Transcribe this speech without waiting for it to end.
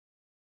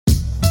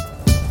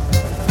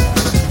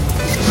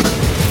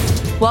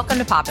Welcome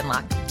to Pop and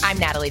Lock. I'm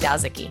Natalie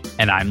Dalzicki.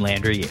 And I'm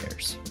Landry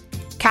Ayers.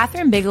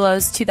 Kathryn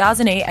Bigelow's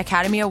 2008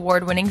 Academy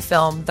Award-winning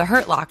film, The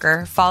Hurt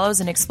Locker,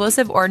 follows an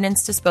explosive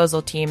ordnance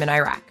disposal team in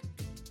Iraq.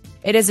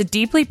 It is a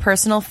deeply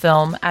personal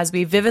film as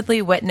we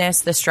vividly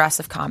witness the stress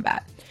of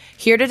combat.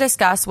 Here to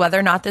discuss whether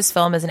or not this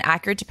film is an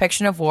accurate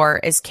depiction of war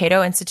is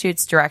Cato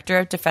Institute's Director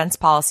of Defense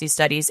Policy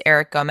Studies,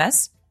 Eric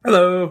Gomez.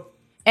 Hello.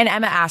 And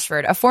Emma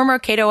Ashford, a former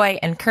Catoite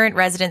and current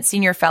resident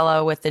senior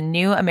fellow with the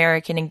New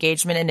American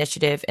Engagement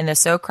Initiative in the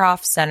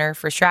Socroft Center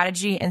for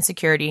Strategy and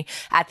Security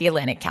at the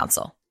Atlantic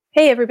Council.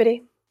 Hey,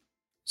 everybody.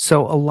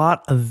 So a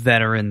lot of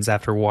veterans,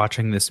 after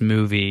watching this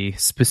movie,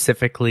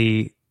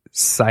 specifically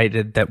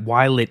cited that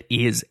while it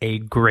is a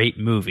great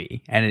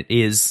movie, and it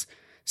is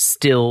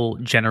still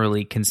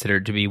generally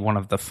considered to be one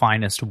of the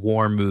finest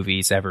war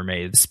movies ever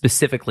made,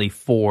 specifically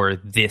for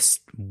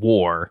this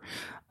war,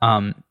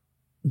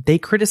 they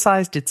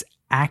criticized its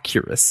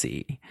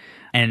accuracy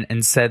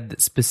and said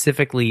that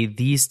specifically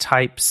these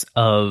types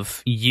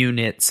of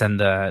units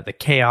and the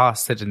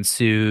chaos that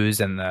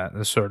ensues and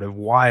the sort of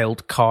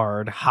wild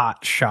card,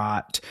 hot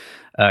shot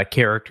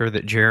character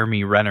that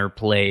Jeremy Renner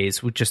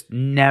plays would just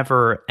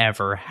never,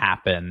 ever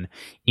happen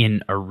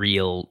in a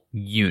real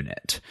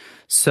unit.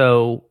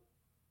 So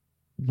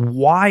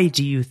why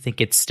do you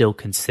think it's still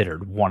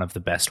considered one of the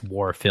best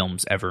war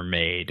films ever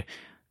made?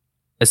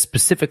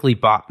 Specifically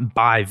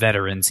by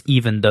veterans,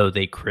 even though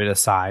they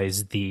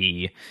criticize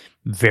the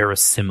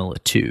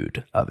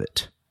verisimilitude of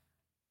it.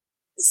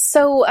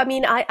 So, I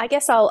mean, I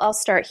guess I'll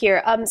start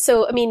here.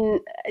 So, I mean,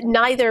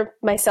 neither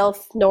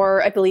myself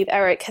nor I believe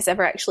Eric has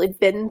ever actually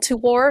been to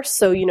war.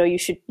 So, you know, you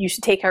should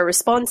take our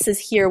responses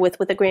here with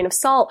a grain of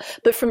salt.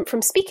 But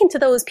from speaking to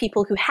those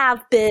people who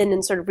have been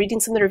and sort of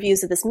reading some of the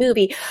reviews of this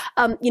movie,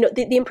 you know,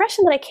 the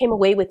impression that I came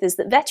away with is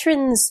that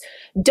veterans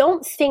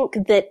don't think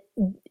that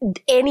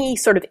any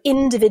sort of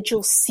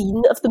individual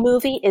scene of the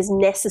movie is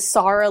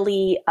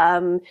necessarily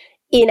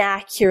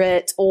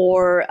inaccurate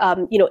or,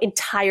 you know,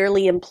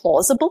 entirely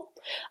implausible.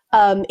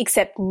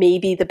 Except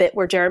maybe the bit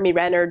where Jeremy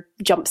Renner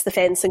jumps the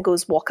fence and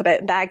goes walkabout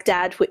in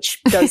Baghdad,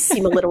 which does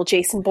seem a little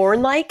Jason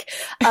Bourne-like.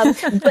 But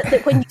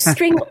that when you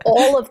string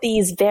all of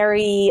these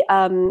very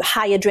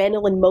high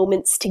adrenaline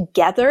moments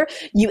together,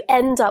 you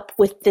end up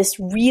with this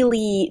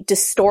really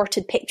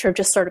distorted picture of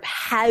just sort of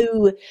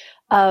how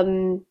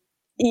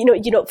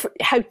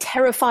how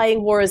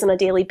terrifying war is on a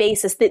daily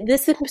basis.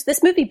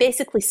 This movie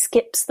basically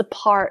skips the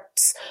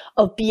parts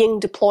of being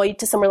deployed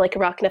to somewhere like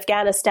Iraq and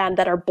Afghanistan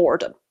that are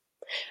boredom.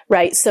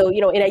 Right. So, you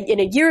know, in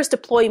a year's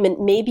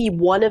deployment, maybe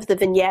one of the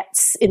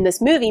vignettes in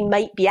this movie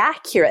might be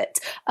accurate,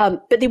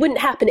 but they wouldn't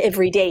happen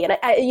every day. And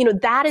you know,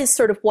 that is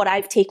sort of what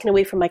I've taken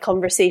away from my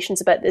conversations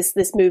about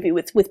this movie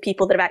with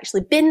people that have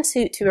actually been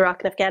to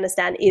Iraq and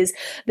Afghanistan, is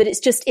that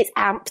it's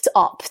amped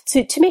up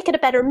to make it a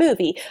better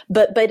movie,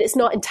 but it's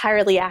not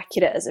entirely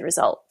accurate as a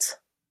result.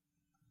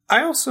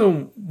 I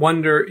also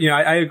wonder, you know,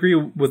 I agree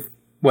with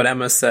what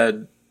Emma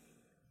said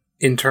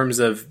in terms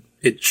of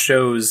it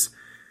shows,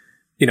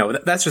 you know,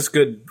 that's just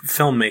good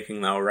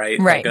filmmaking, though, right?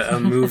 Right. Like a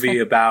movie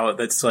about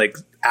that's like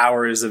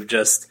hours of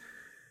just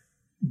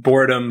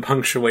boredom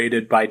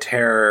punctuated by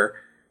terror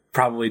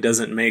probably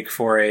doesn't make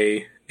for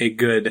a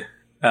good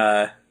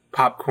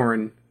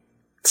popcorn.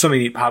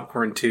 Something to eat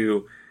popcorn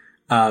too,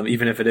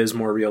 even if it is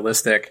more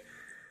realistic.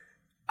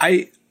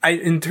 I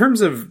in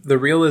terms of the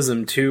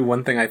realism too,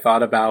 one thing I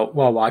thought about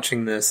while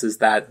watching this is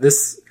that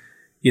this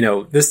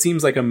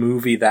seems like a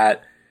movie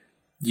that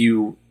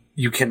you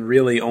can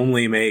really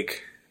only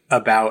make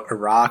about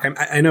Iraq.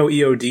 I know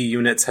EOD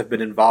units have been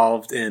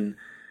involved in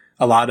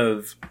a lot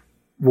of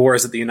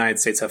wars that the United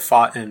States have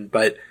fought in,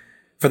 but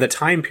for the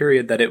time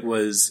period that it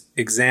was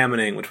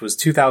examining, which was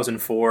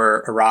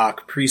 2004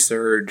 Iraq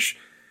pre-surge,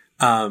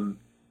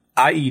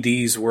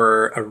 IEDs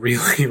were a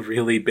really,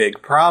 really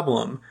big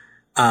problem.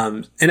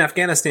 In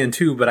Afghanistan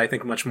too, but I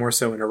think much more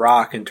so in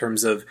Iraq in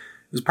terms of, it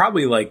was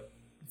probably like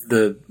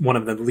one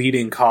of the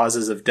leading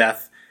causes of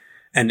death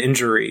and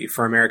injury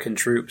for American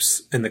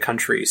troops in the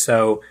country.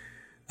 So,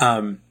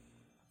 and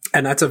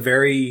that's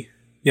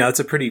that's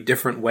a pretty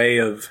different way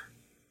of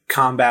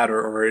combat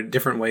or a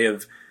different way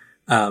of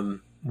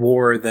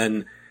war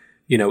than,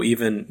 you know,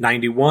 even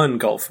 91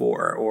 Gulf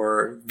War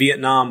or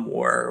Vietnam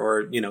War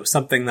or, you know,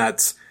 something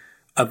that's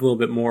a little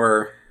bit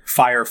more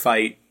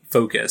firefight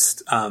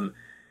focused.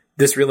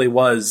 This really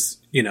was,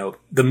 you know,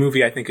 the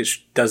movie I think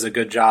does a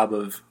good job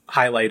of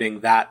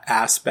highlighting that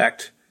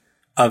aspect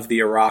of the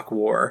Iraq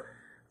War,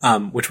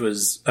 which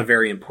was a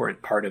very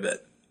important part of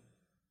it.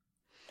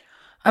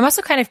 I'm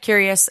also kind of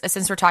curious,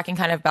 since we're talking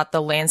kind of about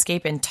the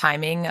landscape and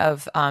timing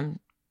of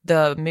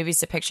the movie's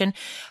depiction,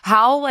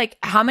 how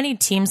many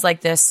teams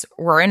like this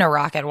were in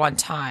Iraq at one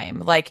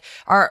time? Like,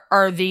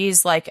 are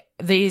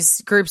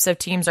these groups of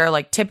teams are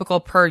like typical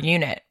per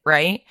unit,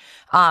 right?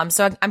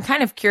 So I'm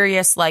kind of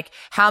curious, like,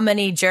 how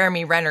many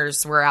Jeremy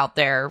Renners were out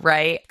there,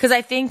 right? Because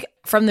I think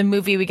from the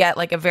movie we get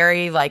like a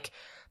very like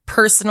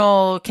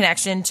personal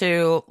connection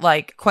to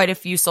like quite a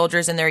few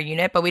soldiers in their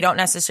unit, but we don't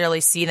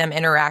necessarily see them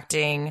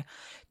interacting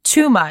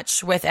too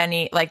much with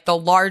any like the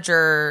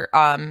larger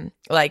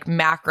like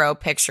macro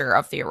picture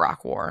of the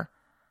Iraq War?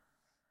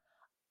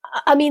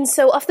 I mean,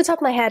 so off the top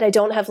of my head, I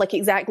don't have like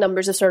exact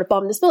numbers of sort of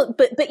bomb disposal,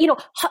 but you know,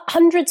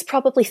 hundreds,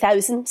 probably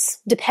thousands,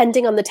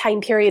 depending on the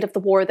time period of the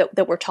war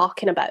that we're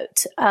talking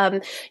about.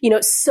 You know,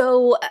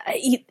 so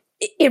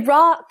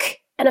Iraq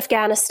and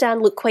Afghanistan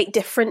look quite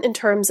different in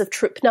terms of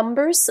troop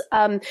numbers.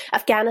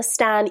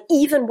 Afghanistan,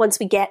 even once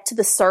we get to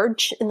the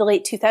surge in the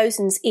late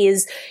 2000s,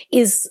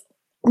 is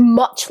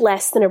much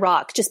less than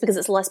Iraq, just because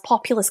it's a less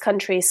populous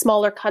country, a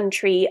smaller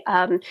country,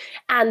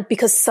 and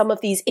because some of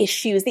these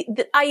issues,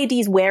 the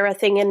IEDs were a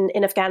thing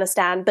in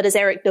Afghanistan, but as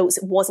Eric notes,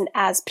 it wasn't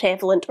as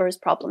prevalent or as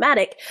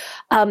problematic.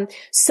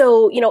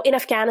 So, you know, in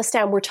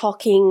Afghanistan, we're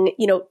talking,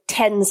 you know,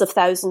 tens of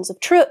thousands of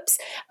troops.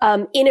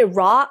 In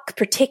Iraq,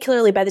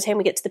 particularly by the time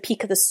we get to the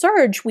peak of the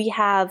surge, we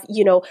have,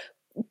 you know,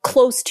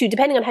 close to,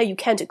 depending on how you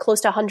count it,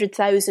 close to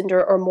 100,000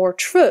 or more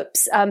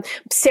troops.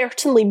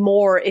 Certainly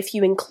more if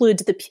you include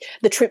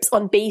the troops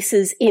on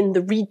bases in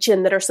the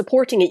region that are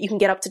supporting it. You can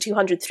get up to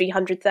 200,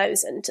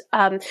 300,000.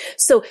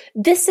 So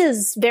this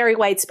is very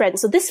widespread. And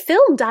so this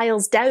film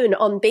dials down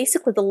on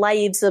basically the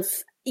lives of,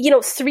 you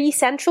know, three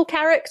central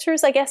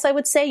characters, I guess I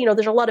would say. You know,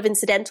 there's a lot of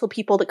incidental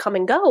people that come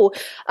and go,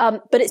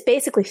 but it's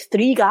basically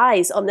three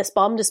guys on this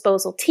bomb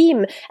disposal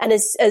team. And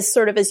as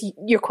sort of as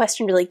your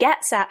question really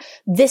gets at,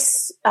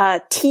 this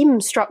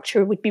team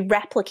structure would be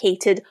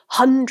replicated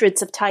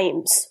hundreds of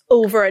times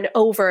over and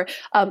over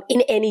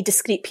in any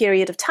discrete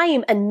period of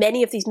time. And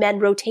many of these men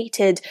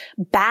rotated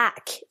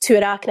back to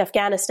Iraq and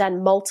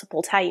Afghanistan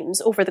multiple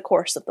times over the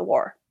course of the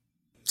war.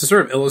 To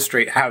sort of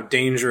illustrate how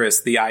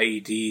dangerous the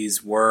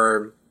IEDs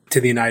were to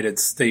the United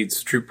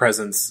States troop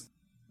presence,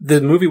 the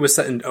movie was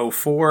set in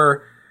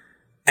 2004,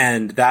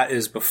 and that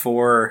is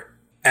before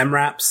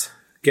MRAPs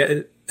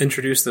get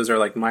introduced. Those are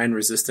like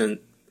mine-resistant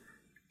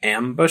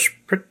ambush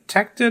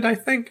protected, I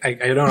think. I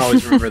don't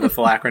always remember the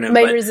full acronym.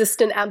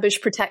 Mine-resistant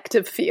ambush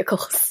protective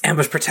vehicles.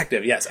 Ambush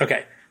protective, yes.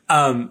 Okay.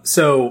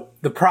 So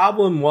the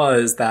problem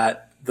was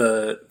that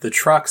the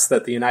trucks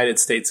that the United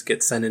States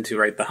gets sent into,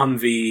 right, the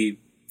Humvee,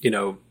 you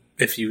know,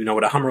 if you know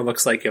what a Hummer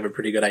looks like, you have a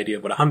pretty good idea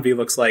of what a Humvee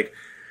looks like.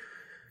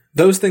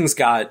 Those things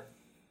got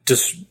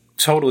just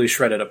totally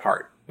shredded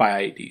apart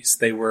by IEDs.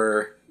 They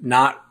were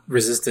not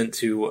resistant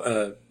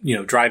to, you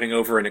know, driving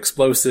over an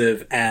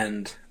explosive,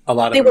 and a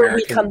lot of they were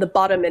weak on the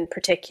bottom in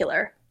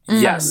particular.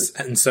 Yes,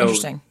 and so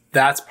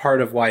that's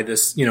part of why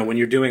this, you know, when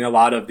you're doing a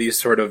lot of these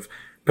sort of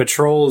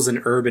patrols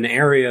in urban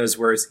areas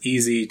where it's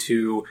easy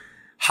to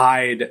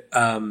hide,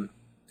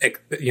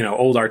 you know,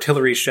 old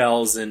artillery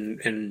shells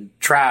in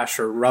trash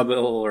or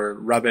rubble or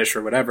rubbish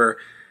or whatever,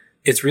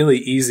 it's really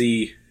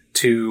easy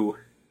to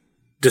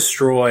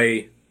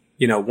destroy,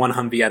 you know, one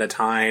Humvee at a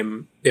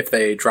time if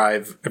they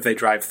drive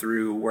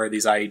through where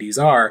these IEDs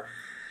are.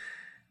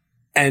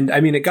 And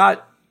I mean, it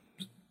got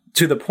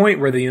to the point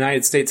where the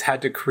United States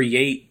had to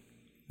create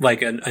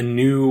like a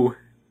new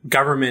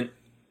government,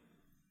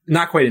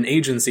 not quite an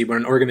agency, but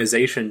an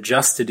organization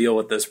just to deal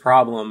with this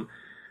problem,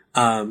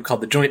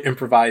 called the Joint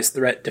Improvised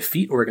Threat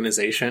Defeat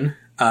Organization,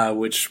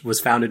 which was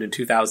founded in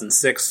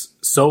 2006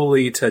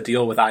 solely to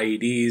deal with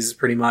IEDs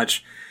pretty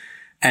much.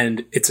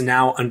 And it's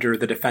now under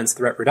the Defense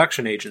Threat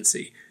Reduction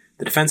Agency.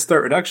 The Defense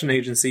Threat Reduction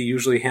Agency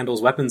usually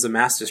handles weapons of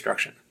mass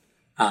destruction.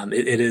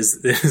 It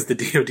is the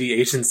DoD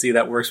agency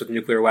that works with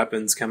nuclear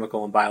weapons,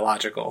 chemical and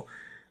biological,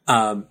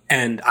 and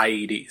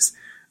IEDs.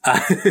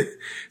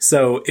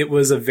 So it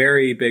was a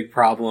very big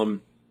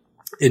problem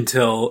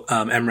until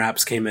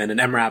MRAPs came in. And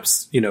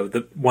MRAPs, you know,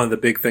 one of the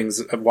big things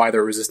of why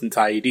they're resistant to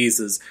IEDs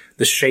is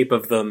the shape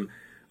of them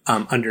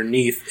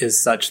underneath is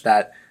such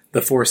that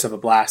the force of a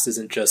blast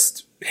isn't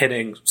just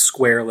hitting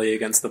squarely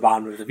against the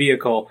bottom of the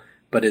vehicle,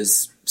 but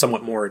is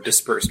somewhat more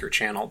dispersed or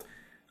channeled.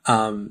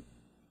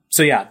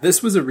 So yeah,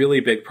 this was a really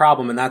big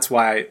problem. And that's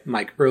why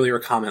my earlier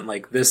comment,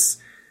 like this,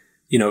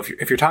 you know,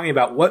 if you're talking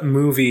about what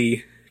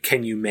movie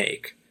can you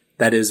make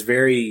that is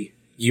very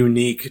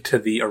unique to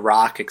the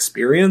Iraq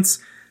experience,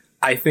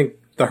 I think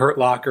The Hurt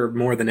Locker,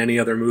 more than any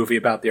other movie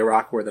about the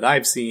Iraq War that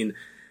I've seen,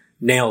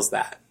 nails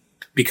that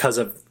because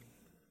of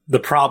the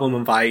problem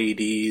of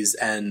IEDs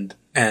and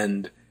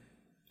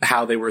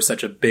how they were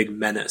such a big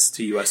menace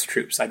to U.S.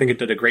 troops. I think it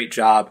did a great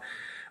job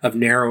of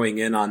narrowing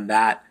in on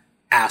that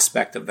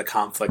aspect of the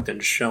conflict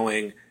and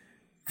showing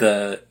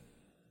the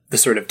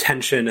sort of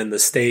tension and the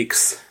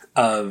stakes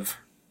of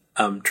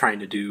trying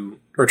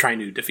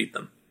to defeat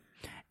them.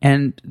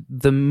 And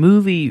the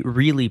movie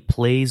really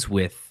plays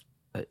with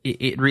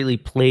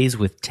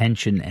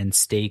tension and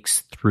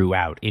stakes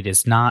throughout. It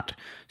is not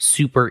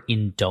super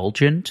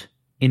indulgent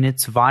in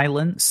its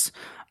violence.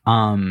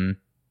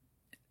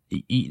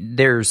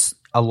 There's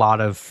a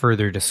lot of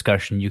further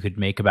discussion you could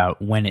make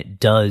about when it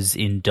does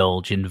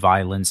indulge in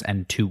violence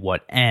and to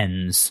what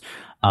ends,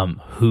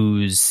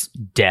 whose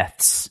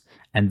deaths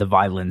and the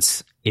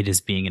violence it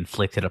is being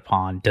inflicted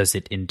upon. Does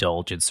it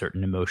indulge in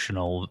certain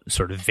emotional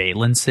sort of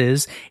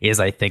valences is,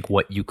 I think,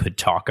 what you could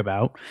talk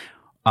about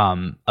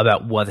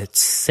what it's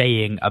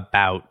saying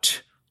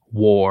about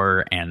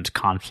war and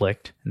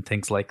conflict and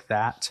things like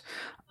that.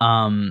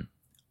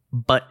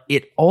 but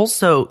it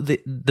also,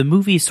 the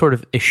movie sort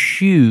of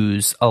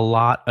eschews a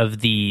lot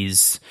of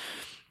these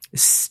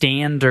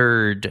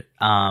standard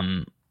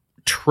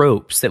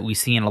tropes that we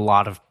see in a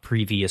lot of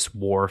previous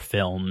war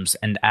films,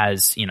 and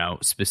as you know,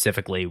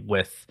 specifically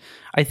with,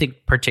 I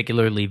think,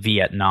 particularly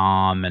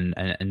Vietnam,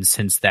 and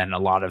since then a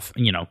lot of,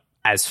 you know,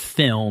 as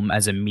film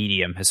as a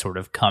medium has sort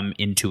of come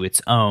into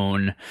its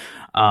own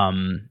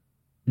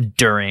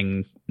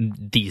during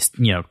these,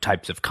 you know,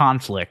 types of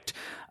conflict.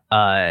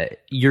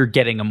 You're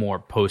getting a more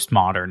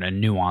postmodern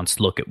and nuanced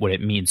look at what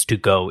it means to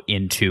go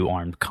into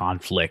armed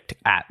conflict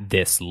at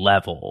this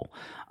level.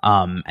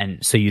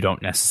 And so you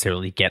don't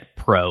necessarily get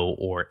pro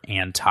or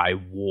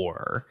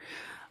anti-war.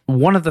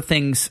 One of the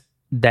things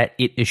that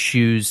it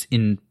eschews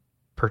in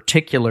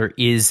particular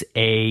is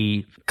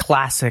a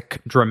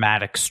classic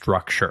dramatic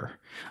structure.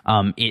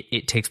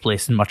 It takes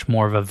place in much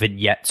more of a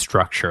vignette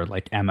structure,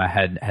 like Emma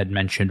had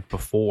mentioned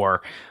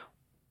before.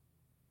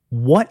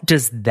 What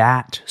does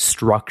that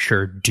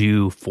structure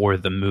do for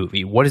the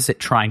movie? What is it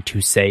trying to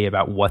say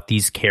about what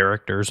these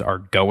characters are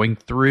going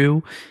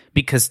through?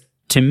 Because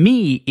to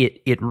me,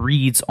 it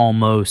reads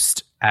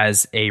almost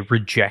as a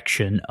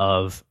rejection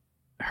of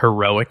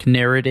heroic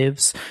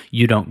narratives.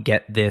 You don't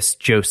get this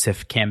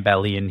Joseph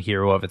Campbellian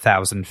hero of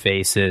 1,000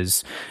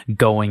 faces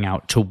going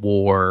out to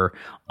war,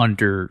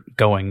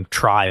 undergoing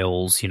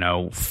trials, you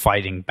know,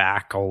 fighting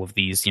back all of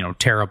these, you know,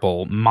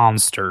 terrible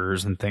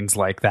monsters and things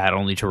like that,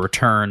 only to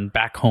return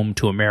back home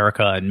to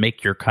America and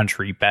make your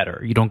country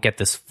better. You don't get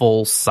this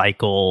full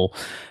cycle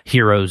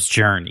hero's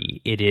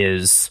journey. It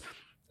is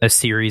a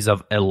series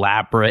of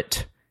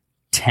elaborate,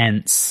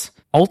 tense,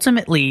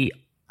 ultimately,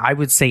 I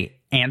would say,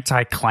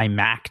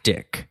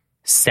 anticlimactic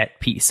set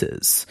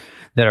pieces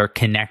that are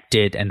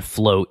connected and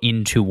flow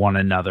into one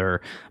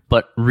another.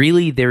 But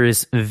really, there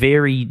is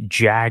very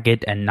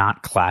jagged and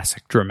not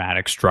classic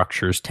dramatic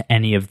structures to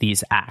any of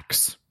these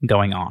acts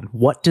going on.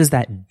 What does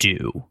that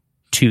do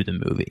to the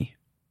movie?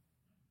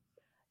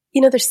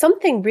 You know, there's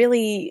something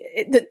really,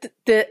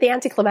 the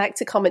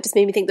anticlimactic comment just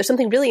made me think there's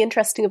something really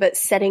interesting about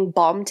setting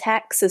bomb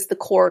techs as the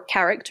core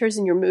characters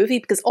in your movie,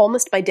 because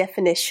almost by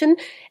definition,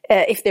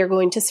 if they're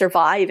going to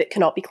survive, it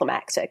cannot be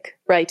climactic,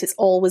 right? It's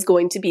always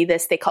going to be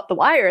this, they cut the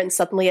wire and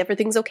suddenly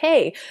everything's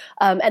okay.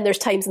 And there's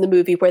times in the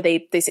movie where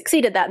they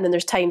succeed at that, and then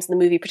there's times in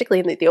the movie,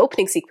 particularly in the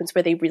opening sequence,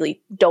 where they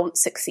really don't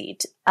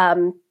succeed.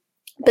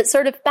 But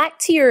sort of back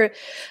to your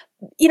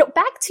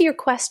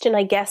question,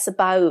 I guess,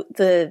 about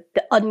the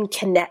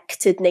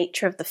unconnected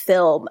nature of the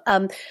film.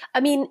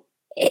 I mean,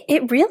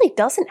 it really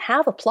doesn't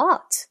have a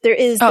plot. There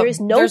is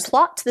no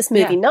plot to this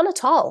movie, none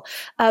at all.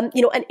 And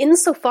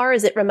insofar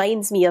as it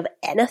reminds me of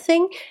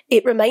anything,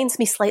 it reminds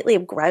me slightly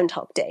of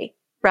Groundhog Day.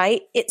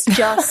 Right? It's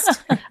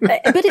just,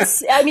 but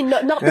it's, I mean,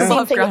 not the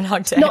same thing,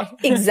 Groundhog Day. not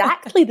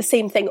exactly the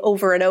same thing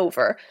over and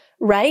over,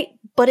 right?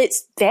 But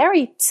it's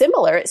very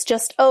similar. It's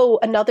just,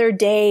 another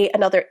day,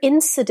 another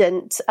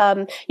incident,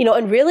 and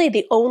really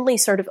the only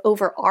sort of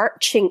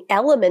overarching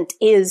element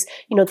is,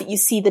 that you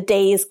see the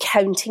days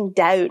counting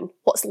down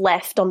what's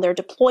left on their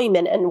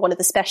deployment, and one of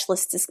the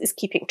specialists is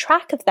keeping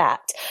track of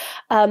that.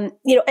 I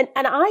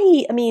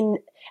mean,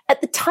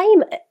 at the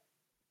time,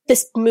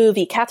 this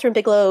movie, Catherine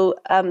Bigelow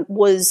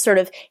was sort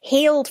of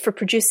hailed for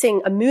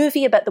producing a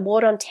movie about the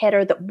war on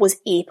terror that was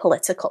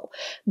apolitical,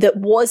 that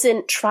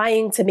wasn't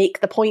trying to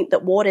make the point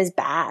that war is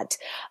bad.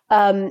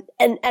 And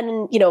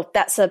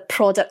that's a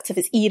product of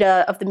its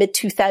era of the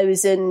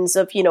mid-2000s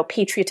of,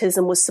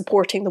 patriotism was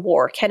supporting the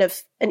war, kind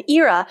of an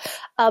era.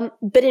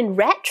 But in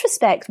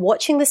retrospect,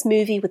 watching this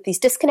movie with these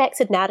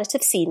disconnected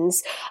narrative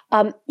scenes,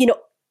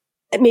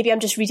 maybe I'm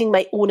just reading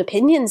my own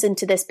opinions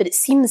into this, but it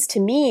seems to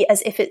me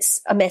as if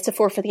it's a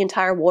metaphor for the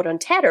entire war on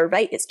terror,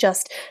 right? It's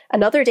just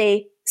another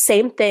day,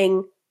 same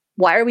thing.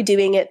 Why are we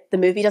doing it? The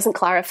movie doesn't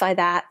clarify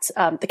that.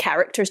 The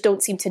characters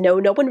don't seem to know.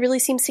 No one really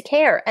seems to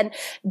care. And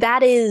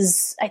that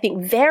is, I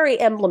think,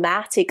 very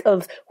emblematic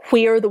of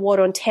where the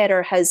war on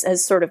terror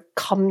has sort of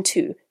come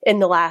to in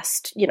the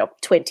last,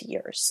 20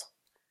 years.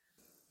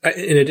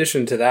 In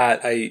addition to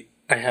that, I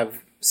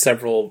have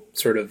several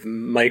sort of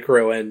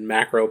micro and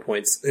macro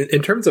points.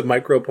 In terms of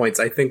micro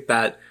points, I think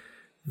that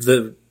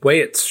the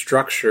way it's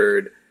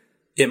structured,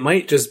 it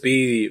might just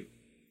be,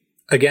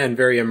 again,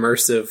 very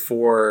immersive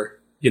for,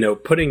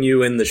 putting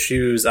you in the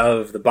shoes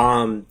of the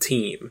bomb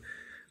team.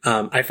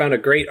 I found a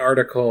great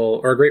article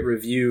or a great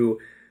review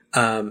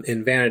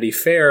in Vanity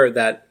Fair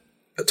that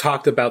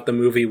talked about the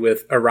movie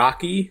with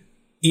Iraqi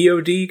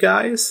EOD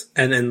guys,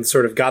 and then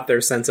sort of got their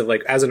sense of,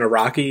 like, as an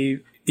Iraqi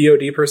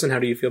EOD person, how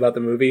do you feel about the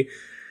movie?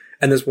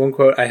 And this one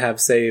quote I have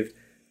saved,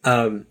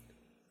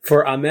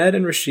 for Ahmed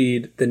and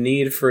Rashid, the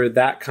need for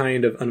that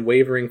kind of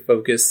unwavering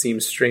focus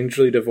seems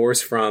strangely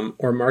divorced from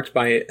or marked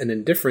by an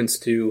indifference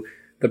to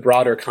the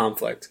broader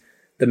conflict.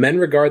 The men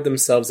regard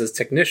themselves as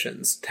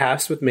technicians,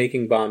 tasked with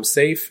making bombs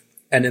safe,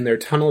 and in their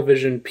tunnel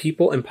vision,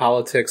 people and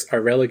politics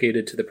are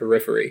relegated to the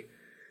periphery.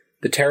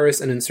 The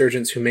terrorists and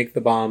insurgents who make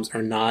the bombs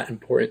are not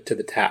important to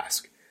the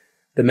task.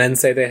 The men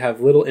say they have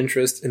little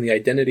interest in the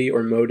identity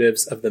or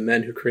motives of the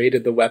men who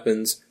created the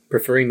weapons,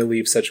 preferring to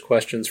leave such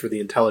questions for the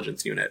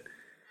intelligence unit.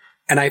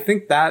 And I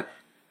think that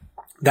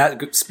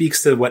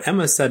speaks to what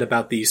Emma said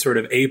about the sort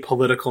of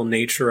apolitical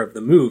nature of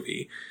the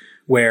movie,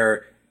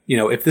 where, you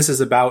know, if this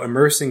is about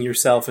immersing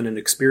yourself in an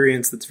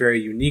experience that's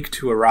very unique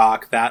to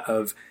Iraq, that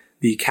of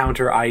the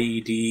counter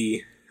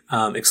IED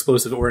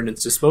explosive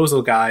ordnance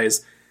disposal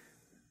guys,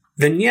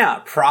 then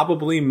yeah,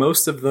 probably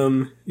most of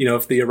them, you know,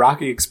 if the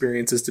Iraqi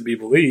experience is to be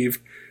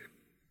believed,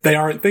 they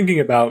aren't thinking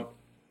about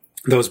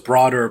those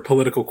broader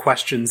political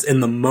questions in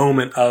the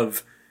moment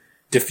of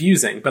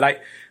diffusing.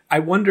 But I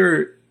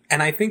wonder,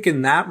 and I think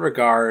in that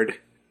regard,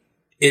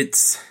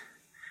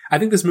 I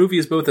think this movie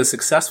is both a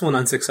successful and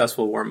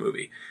unsuccessful war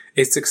movie.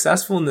 It's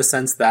successful in the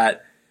sense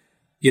that,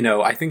 you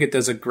know, I think it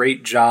does a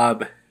great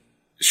job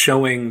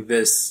showing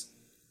this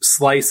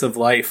slice of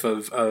life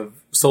of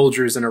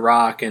soldiers in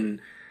Iraq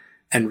and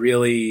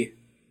really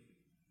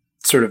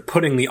sort of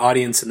putting the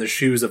audience in the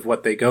shoes of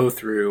what they go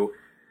through.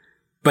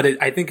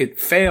 But I think it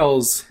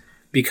fails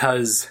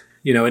because,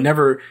 you know, it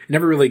never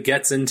really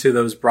gets into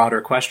those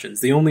broader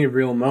questions. The only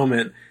real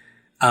moment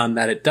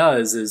that it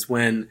does is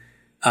when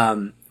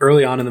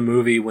early on in the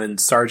movie, when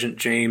Sergeant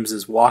James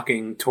is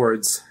walking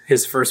towards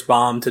his first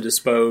bomb to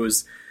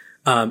dispose,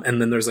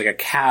 and then there's like a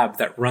cab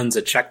that runs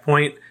a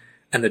checkpoint,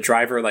 and the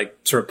driver like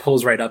sort of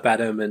pulls right up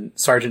at him, and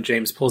Sergeant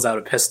James pulls out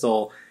a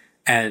pistol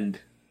and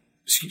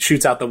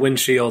shoots out the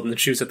windshield and then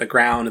shoots at the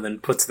ground and then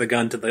puts the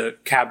gun to the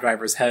cab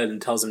driver's head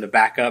and tells him to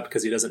back up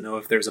because he doesn't know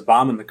if there's a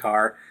bomb in the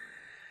car.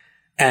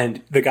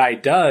 And the guy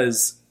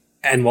does,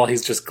 and while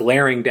he's just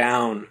glaring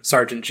down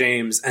Sergeant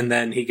James, and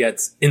then he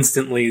gets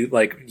instantly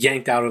like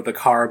yanked out of the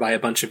car by a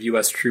bunch of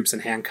U.S. troops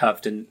and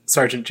handcuffed, and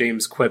Sergeant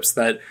James quips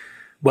that,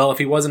 well, if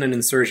he wasn't an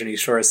insurgent, he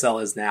sure as hell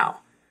is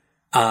now.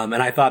 And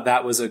I thought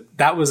that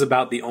was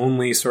about the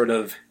only sort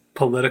of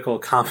political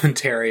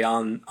commentary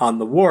on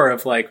the war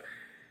of like,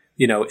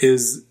 you know,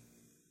 is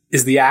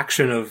the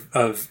action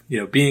of, you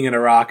know, being in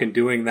Iraq and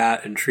doing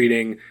that and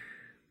treating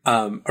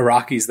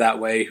Iraqis that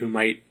way who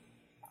might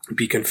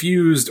be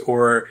confused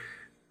or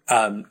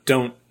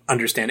don't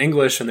understand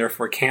English and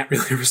therefore can't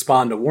really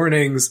respond to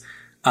warnings.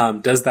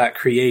 Does that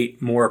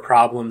create more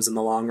problems in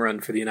the long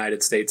run for the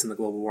United States in the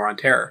global war on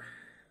terror?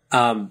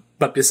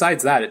 But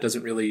besides that, it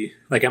doesn't really,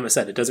 like Emma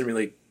said, it doesn't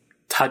really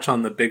touch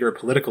on the bigger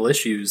political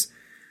issues.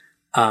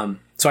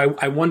 So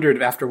I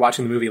wondered after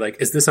watching the movie, like,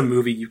 is this a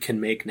movie you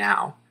can make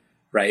now?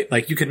 Right?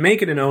 Like, you could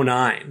make it in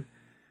 2009.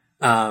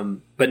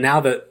 But now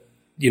that,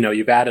 you know,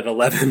 you've added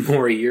 11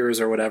 more years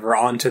or whatever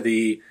onto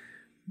the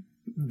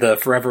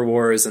forever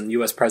wars and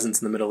U.S.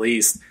 presence in the Middle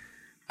East,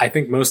 I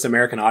think most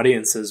American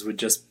audiences would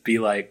just be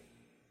like,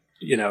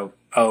 you know,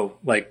 oh,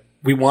 like,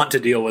 we want to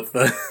deal with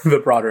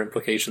the broader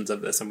implications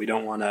of this, and we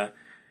don't want to,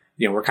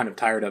 you know, we're kind of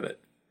tired of it.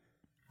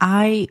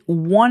 I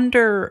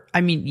wonder, I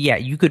mean, yeah,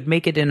 you could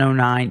make it in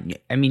 2009.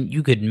 I mean,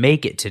 you could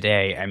make it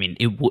today. I mean,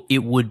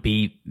 it would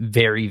be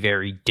very,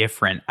 very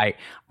different.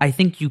 I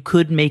think you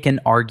could make an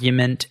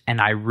argument,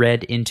 and I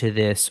read into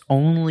this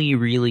only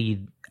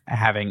really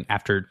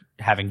after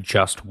having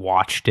just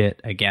watched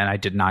it again. I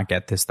did not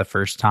get this the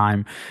first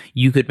time.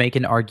 You could make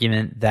an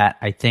argument that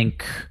I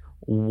think,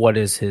 what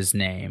is his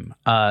name?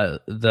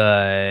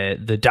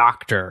 The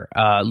doctor,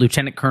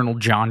 Lieutenant Colonel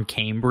John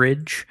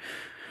Cambridge,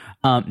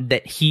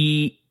 that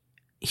he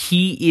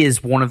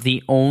is one of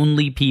the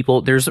only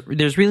people. There's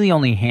really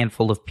only a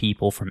handful of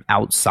people from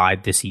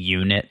outside this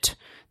unit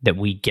that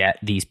we get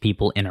these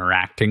people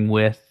interacting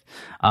with,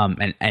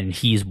 and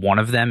he's one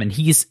of them, and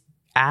he's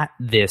at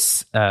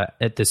this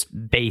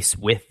base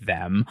with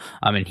them,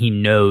 and he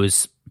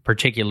knows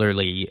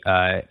particularly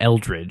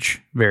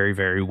Eldridge very,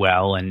 very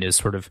well, and is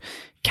sort of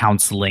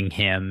counseling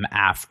him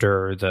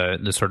after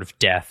the sort of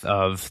death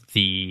of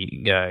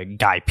the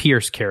Guy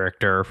Pearce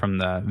character from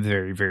the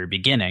very, very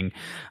beginning.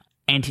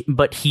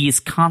 But he's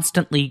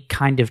constantly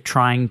kind of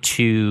trying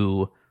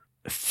to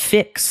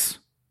fix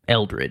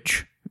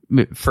Eldridge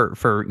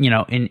for you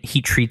know, and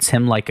he treats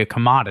him like a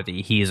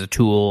commodity. He is a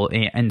tool,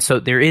 and so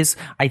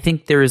I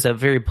think there is a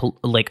very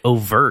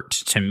overt,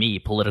 to me,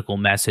 political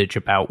message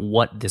about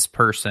what this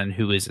person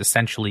who has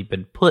essentially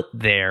been put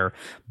there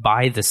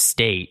by the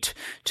state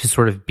to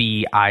sort of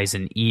be eyes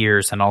and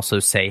ears, and also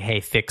say,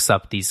 hey, fix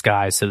up these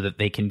guys so that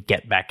they can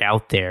get back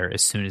out there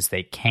as soon as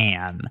they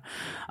can.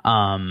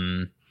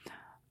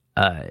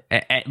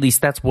 At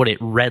least that's what it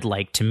read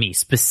like to me,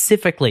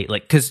 specifically,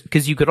 like,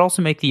 because you could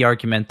also make the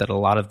argument that a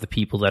lot of the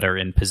people that are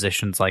in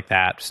positions like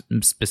that,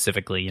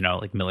 specifically, you know,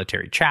 like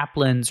military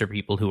chaplains or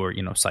people who are,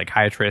 you know,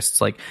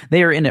 psychiatrists, like,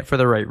 they are in it for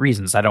the right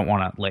reasons. I don't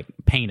want to like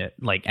paint it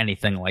like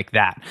anything like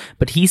that,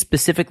 but he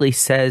specifically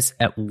says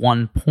at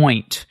one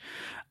point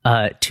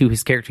to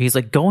his character, he's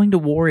like, going to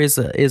war is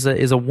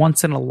a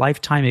once in a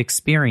lifetime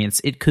experience.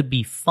 It could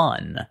be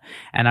fun.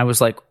 And I was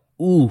like,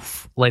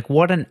 oof, like,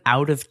 what an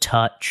out of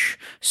touch,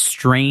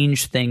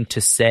 strange thing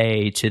to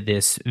say to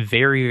this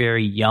very,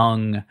 very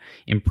young,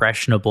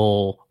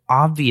 impressionable,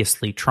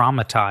 obviously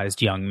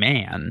traumatized young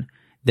man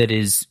that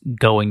is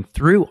going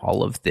through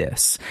all of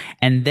this.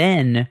 And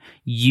then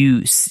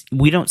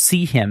we don't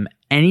see him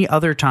any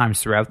other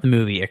times throughout the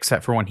movie,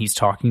 except for when he's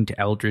talking to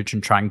Eldridge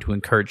and trying to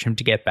encourage him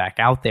to get back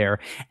out there.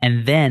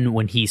 And then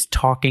when he's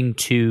talking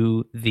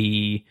to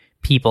the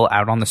people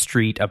out on the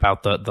street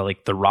about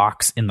the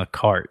rocks in the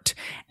cart,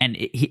 and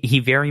he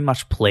very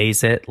much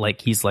plays it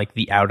like he's like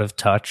the out of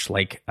touch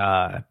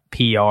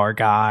PR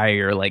guy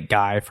or like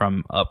guy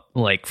from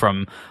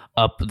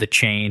up the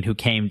chain who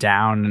came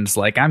down and is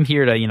like, I'm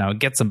here to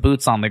get some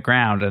boots on the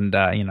ground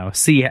and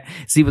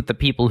see what the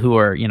people who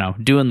are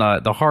doing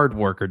the hard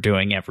work are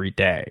doing every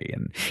day.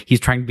 And he's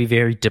trying to be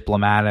very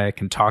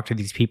diplomatic and talk to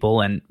these people,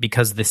 and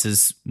because this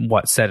is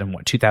set in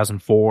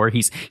 2004,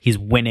 he's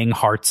winning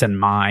hearts and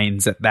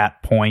minds at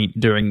that point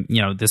during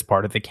this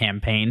part of the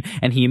campaign,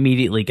 and he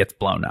immediately gets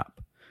blown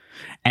up.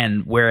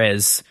 And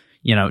whereas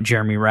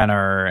Jeremy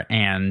Renner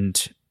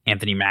and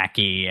Anthony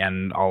Mackie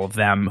and all of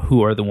them,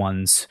 who are the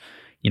ones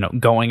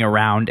going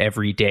around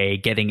every day,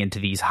 getting into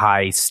these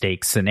high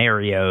stakes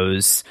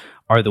scenarios,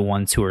 are the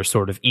ones who are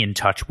sort of in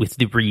touch with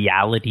the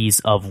realities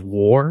of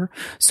war.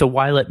 So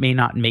while it may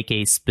not make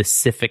a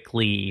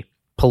specifically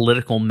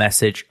political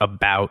message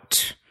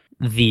about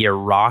the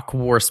Iraq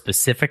War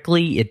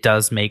specifically, it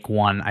does make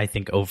one, I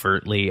think,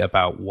 overtly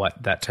about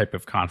what that type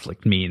of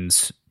conflict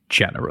means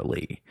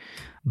generally.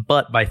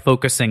 But by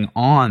focusing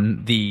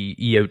on the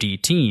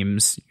EOD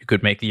teams, you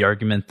could make the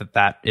argument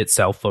that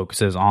itself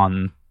focuses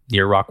on the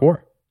Iraq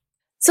War.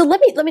 So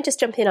let me just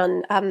jump in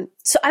on.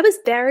 So I was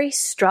very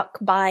struck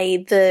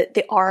by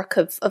the arc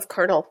of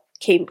Colonel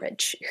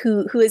Cambridge,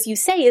 who, as you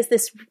say, is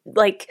this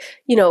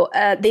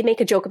they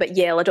make a joke about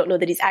Yale. I don't know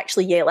that he's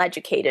actually Yale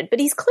educated, but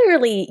he's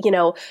clearly,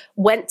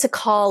 went to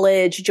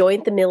college,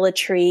 joined the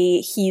military.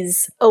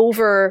 He's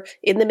over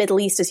in the Middle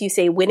East, as you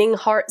say, winning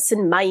hearts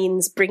and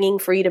minds, bringing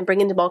freedom,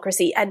 bringing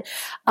democracy. And,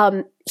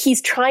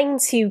 he's trying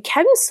to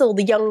counsel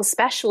the young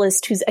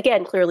specialist who's,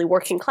 again, clearly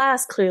working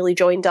class, clearly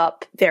joined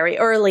up very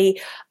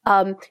early.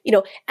 And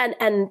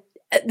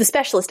the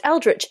specialist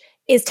Eldridge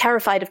is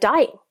terrified of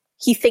dying.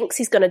 He thinks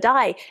he's going to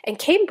die, and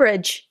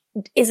Cambridge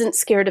isn't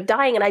scared of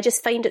dying. And I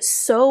just find it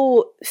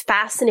so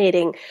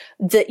fascinating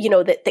that,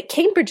 that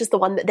Cambridge is the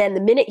one that then the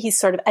minute he's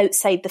sort of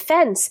outside the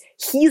fence,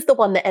 he's the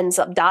one that ends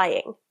up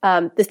dying.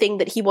 The thing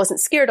that he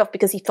wasn't scared of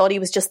because he thought he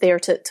was just there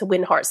to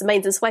win hearts and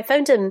minds. And so I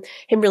found him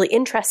really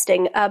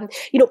interesting.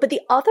 But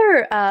the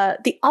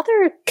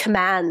other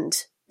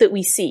command that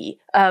we see,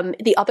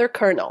 the other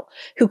colonel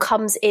who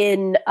comes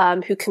in,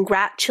 who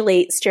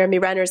congratulates Jeremy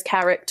Renner's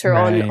character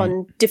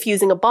on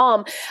defusing a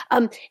bomb.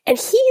 And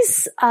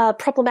he's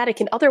problematic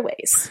in other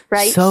ways,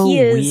 right? So he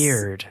is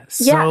weird.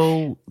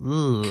 So,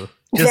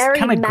 just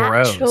kind of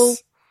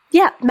gross.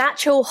 Yeah,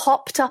 macho,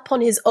 hopped up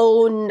on his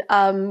own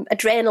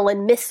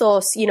adrenaline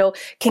mythos,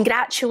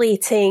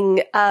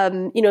 congratulating,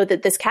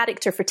 this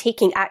character for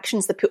taking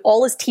actions that put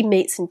all his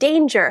teammates in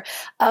danger.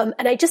 And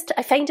I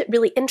find it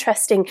really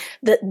interesting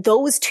that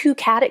those two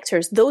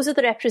characters, those are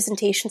the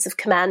representations of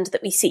command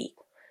that we see.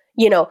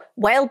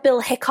 Wild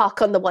Bill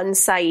Hickok on the one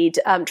side,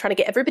 trying to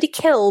get everybody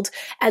killed,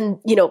 and,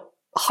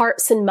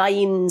 hearts and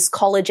minds,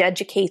 college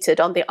educated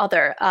on the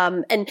other.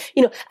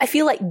 I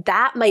feel like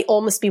that might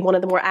almost be one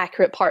of the more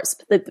accurate parts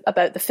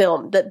about the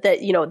film,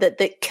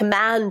 that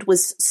command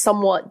was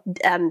somewhat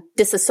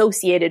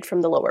disassociated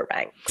from the lower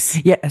ranks.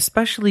 Yeah,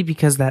 especially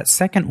because that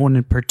second one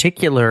in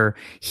particular,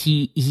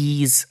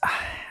 he's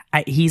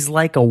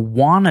like a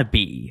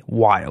wannabe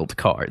wild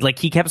card. Like,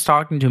 he kept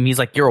talking to him. He's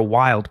like, you're a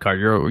wild card.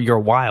 You're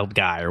a wild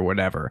guy or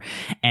whatever.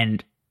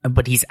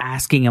 But he's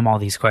asking him all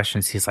these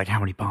questions. He's like, how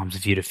many bombs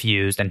have you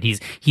defused? And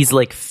he's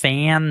like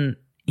fanning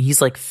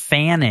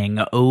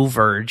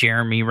over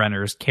Jeremy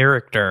Renner's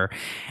character,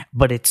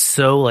 but it's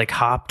so like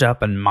hopped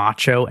up and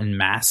macho and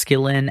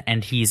masculine.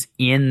 And he's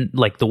in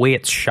like the way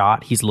it's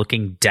shot, he's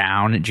looking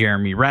down at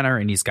Jeremy Renner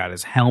and he's got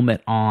his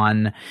helmet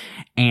on,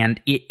 and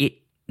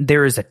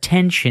there is a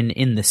tension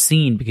in the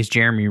scene because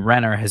Jeremy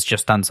Renner has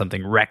just done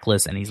something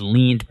reckless and he's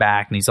leaned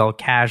back and he's all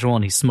casual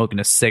and he's smoking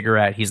a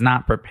cigarette. He's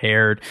not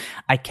prepared.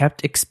 I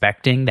kept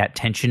expecting that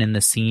tension in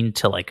the scene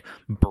to like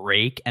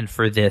break and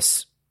for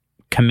this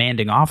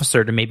commanding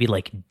officer to maybe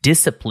like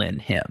discipline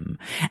him,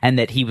 and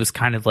that he was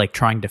kind of like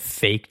trying to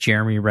fake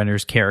Jeremy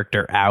Renner's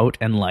character out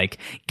and like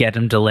get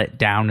him to let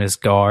down his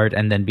guard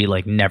and then be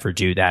like, never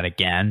do that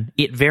again.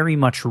 It very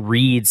much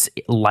reads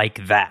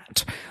like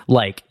that.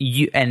 Like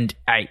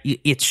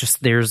it's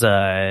just, there's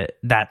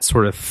that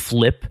sort of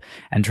flip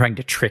and trying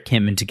to trick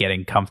him into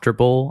getting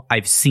comfortable.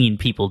 I've seen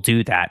people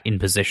do that in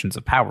positions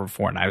of power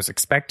before, and I was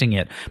expecting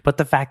it, but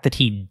the fact that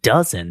he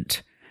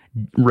doesn't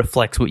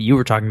reflects what you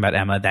were talking about,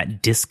 Emma,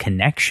 that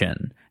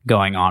disconnection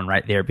going on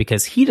right there,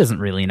 because he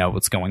doesn't really know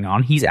what's going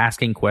on. He's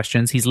asking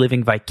questions. He's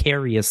living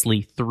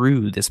vicariously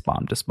through this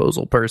bomb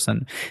disposal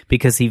person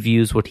because he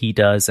views what he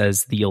does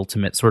as the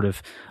ultimate sort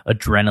of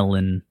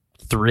adrenaline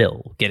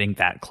thrill, getting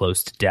that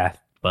close to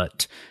death,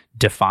 but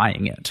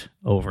defying it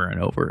over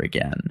and over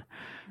again.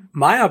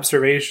 My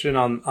observation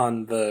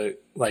on the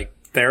like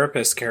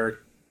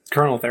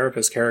colonel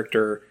therapist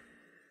character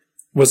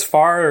was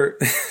far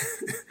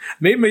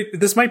maybe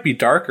this might be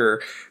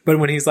darker, but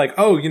when he's like,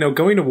 oh,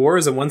 going to war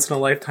is a once in a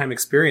lifetime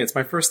experience,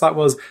 my first thought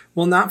was,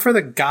 well, not for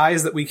the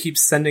guys that we keep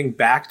sending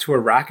back to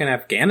Iraq and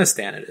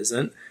Afghanistan, it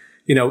isn't.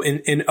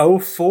 In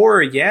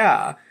 04,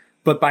 yeah,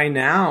 but by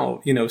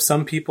now,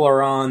 some people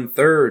are on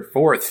third,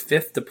 fourth,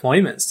 fifth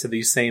deployments to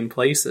these same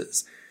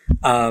places.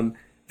 And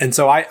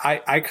so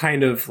I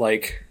kind of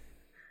like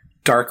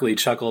darkly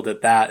chuckled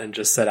at that and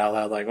just said out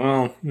loud, like,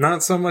 well,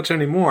 not so much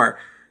anymore.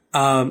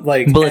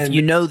 If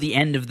you know the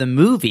end of the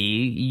movie,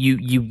 you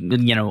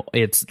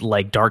it's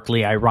like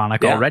darkly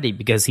ironic already,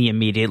 because he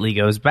immediately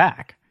goes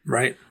back.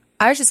 Right.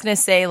 I was just gonna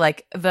say,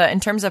 like, in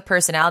terms of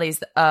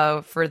personalities,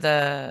 for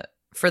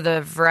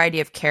the variety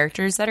of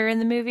characters that are in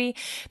the movie,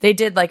 they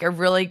did like a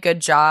really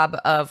good job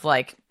of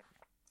like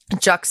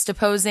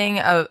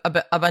juxtaposing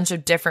a bunch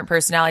of different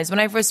personalities. When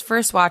I was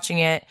first watching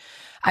it,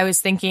 I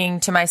was thinking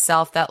to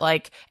myself that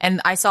like,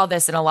 and I saw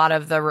this in a lot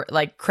of the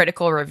like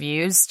critical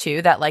reviews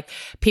too, that like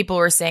people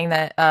were saying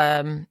that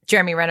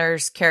Jeremy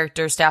Renner's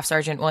character, Staff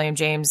Sergeant William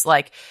James,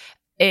 like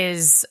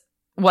was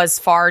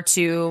far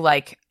too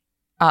like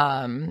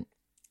an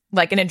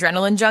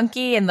adrenaline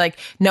junkie, and like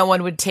no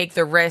one would take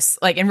the risks.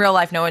 Like in real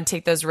life, no one would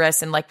take those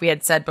risks. And like we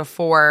had said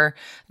before,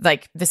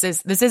 like this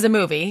is a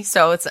movie,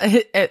 so it's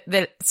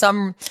that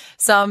some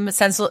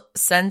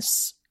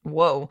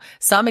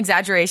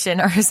exaggeration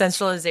or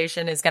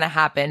essentialization is going to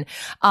happen.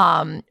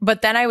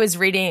 But then I was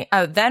reading,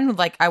 then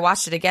like I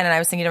watched it again and I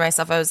was thinking to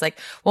myself, I was like,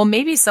 well,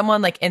 maybe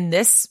someone like in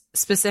this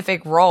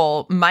specific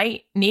role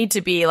might need to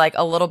be like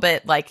a little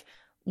bit like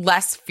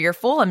less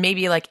fearful and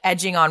maybe like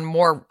edging on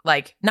more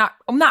like not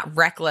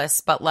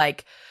reckless, but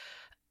like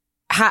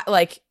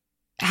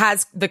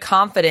has the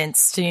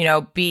confidence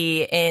to,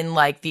 be in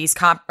like these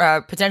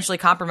potentially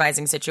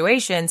compromising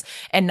situations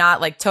and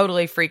not like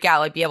totally freak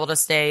out, like be able to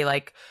stay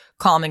like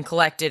calm and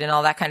collected and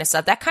all that kind of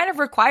stuff. That kind of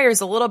requires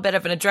a little bit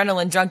of an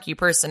adrenaline junkie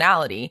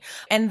personality.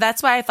 And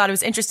that's why I thought it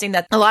was interesting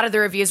that a lot of the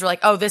reviews were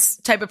like, oh, this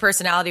type of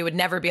personality would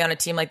never be on a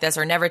team like this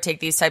or never take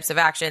these types of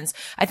actions.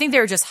 I think they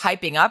were just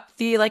hyping up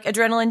the like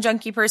adrenaline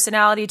junkie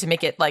personality to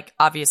make it like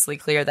obviously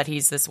clear that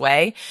he's this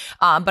way.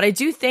 But I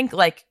do think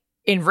like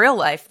in real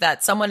life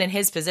that someone in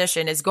his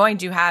position is going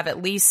to have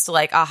at least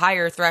like a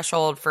higher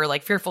threshold for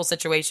like fearful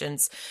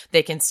situations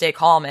they can stay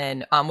calm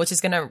in, which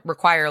is going to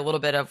require a little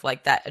bit of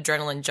like that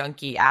adrenaline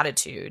junkie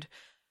attitude.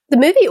 The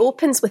movie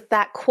opens with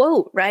that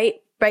quote,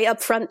 right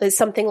up front. There's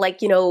something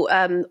like,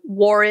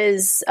 war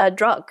is a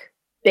drug,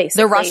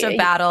 basically. The rush of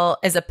battle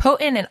is a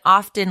potent and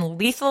often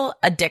lethal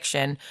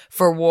addiction,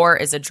 for war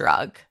is a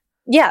drug.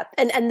 Yeah.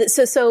 And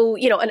so,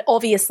 and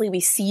obviously we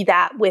see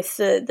that with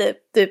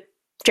the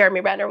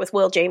Jeremy Renner with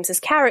Will James's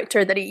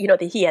character, that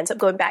he ends up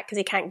going back because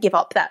he can't give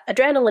up that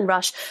adrenaline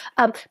rush.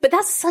 But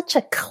that's such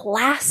a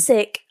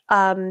classic,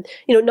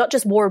 not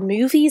just war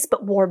movies,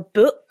 but war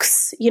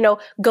books,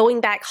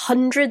 going back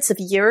hundreds of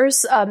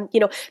years.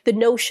 The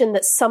notion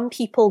that some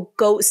people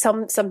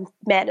some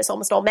men, it's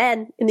almost all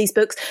men in these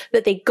books,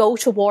 that they go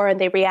to war and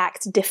they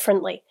react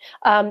differently.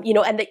 And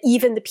that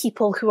even the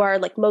people who are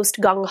like most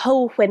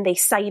gung-ho when they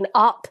sign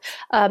up,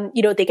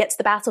 they get to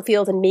the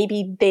battlefield and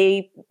maybe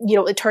they,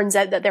 it turns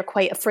out that they're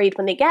quite afraid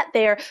when they get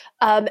there.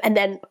 And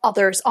then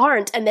others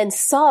aren't. And then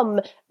some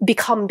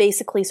become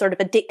basically sort of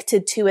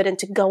addicted to it and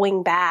to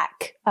going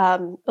back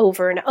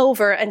over and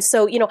over. And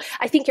so,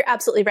 I think you're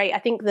absolutely right. I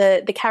think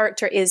the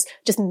character is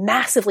just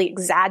massively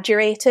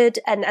exaggerated,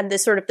 and the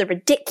sort of the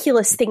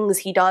ridiculous things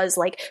he does,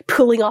 like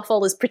pulling off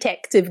all his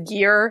protective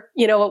gear,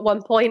 at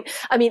one point.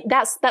 I mean,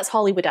 that's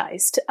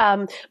Hollywoodized.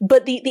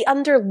 But the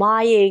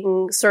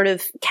underlying sort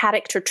of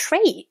character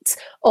trait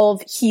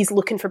of he's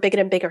looking for bigger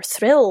and bigger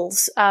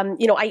thrills,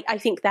 I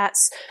think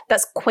that's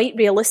quite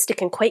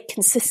realistic and quite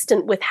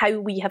consistent with how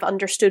we have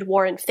understood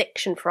war in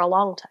fiction for a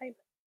long time.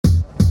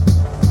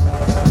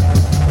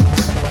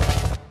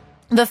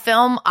 The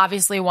film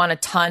obviously won a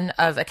ton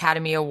of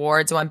Academy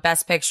Awards. It won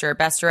Best Picture,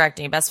 Best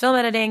Directing, Best Film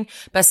Editing,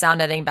 Best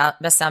Sound Editing,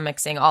 Best Sound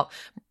Mixing, all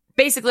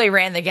basically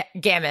ran the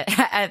gamut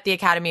at the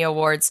Academy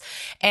Awards.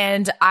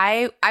 And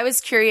I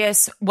was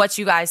curious what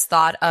you guys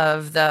thought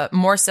of the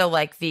more so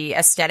like the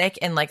aesthetic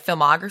and like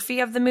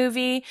filmography of the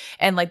movie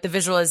and like the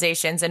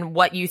visualizations, and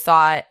what you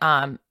thought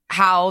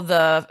how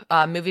the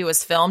movie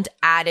was filmed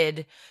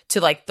added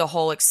to like the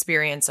whole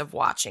experience of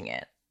watching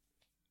it.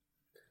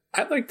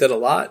 I liked it a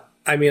lot.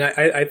 I mean,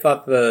 I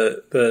thought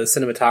the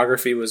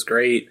cinematography was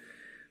great.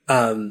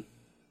 The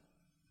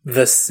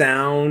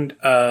sound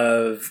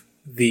of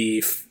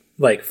the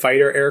like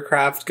fighter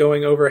aircraft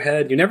going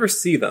overhead, you never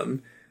see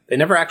them. They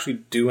never actually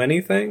do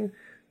anything.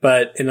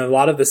 But in a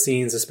lot of the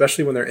scenes,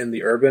 especially when they're in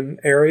the urban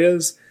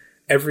areas,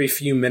 every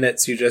few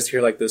minutes you just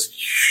hear like this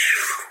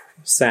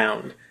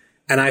sound.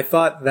 And I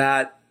thought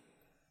that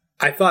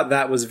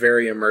was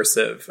very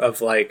immersive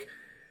of like,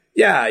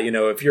 yeah,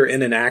 if you're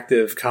in an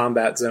active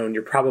combat zone,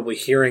 you're probably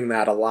hearing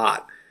that a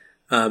lot.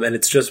 And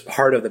it's just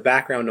part of the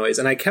background noise.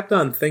 And I kept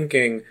on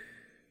thinking,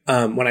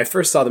 when I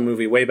first saw the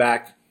movie way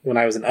back when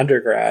I was an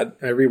undergrad,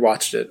 I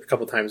rewatched it a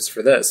couple times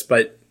for this,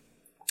 but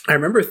I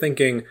remember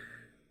thinking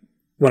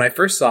when I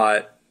first saw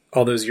it,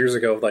 all those years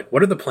ago of like,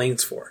 what are the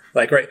planes for?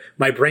 Like, right.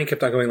 My brain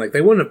kept on going like,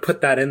 they wouldn't have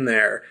put that in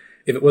there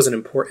if it wasn't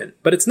important,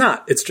 but it's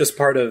not. It's just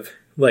part of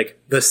like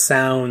the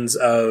sounds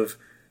of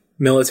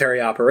military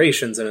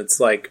operations. And it's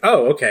like,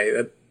 oh,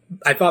 okay.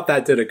 I thought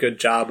that did a good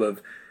job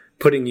of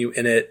putting you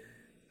in it.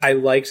 I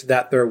liked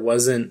that there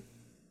wasn't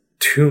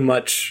too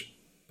much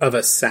of a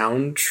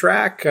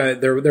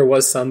soundtrack. There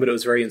was some, but it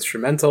was very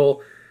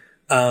instrumental.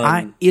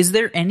 Is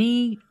there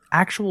any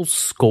actual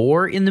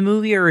score in the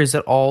movie, or is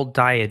it all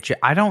diegetic?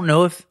 I don't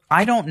know if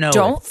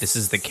this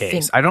is the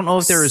case. I don't know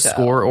if there is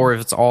score or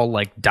if it's all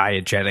like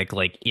diegetic,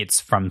 like it's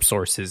from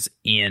sources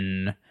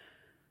in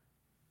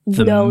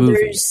the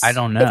movie. I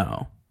don't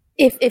know.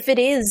 If it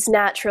is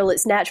natural,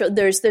 it's natural.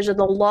 There's in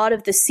a lot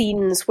of the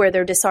scenes where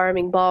they're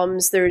disarming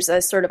bombs, there's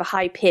a sort of a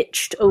high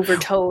pitched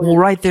overtone. Well,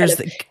 right,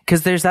 there's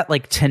there's that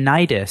like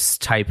tinnitus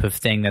type of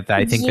thing that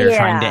I think they're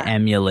trying to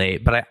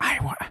emulate. But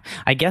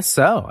I guess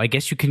so. I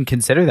guess you can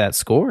consider that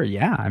score.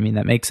 Yeah, I mean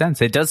that makes sense.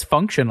 It does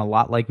function a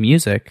lot like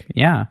music.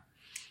 Yeah.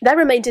 That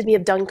reminded me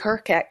of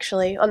Dunkirk,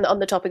 actually, on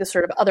the topic of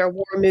sort of other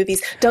war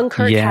movies.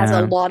 Dunkirk has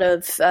a lot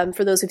of,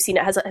 for those who've seen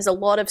it, has a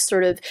lot of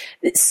sort of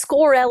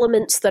score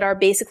elements that are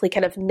basically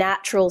kind of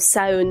natural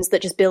sounds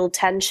that just build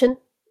tension.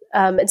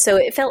 And so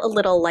it felt a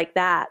little like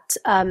that.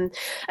 I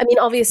mean,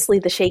 obviously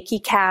the shaky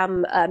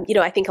cam,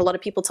 I think a lot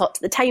of people talked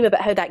at the time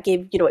about how that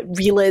gave, it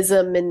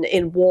realism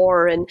in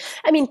war. And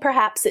I mean,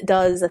 perhaps it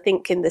does. I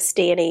think in this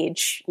day and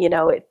age,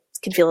 it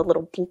can feel a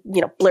little,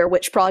 Blair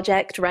Witch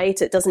Project,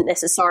 right? It doesn't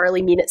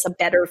necessarily mean it's a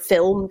better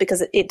film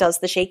because it does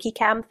the shaky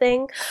cam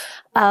thing.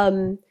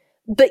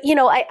 But,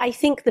 I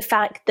think the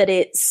fact that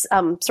it's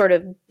sort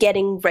of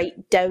getting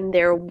right down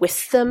there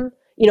with them,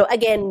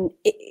 again,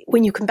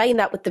 when you combine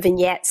that with the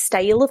vignette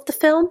style of the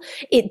film,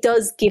 it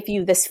does give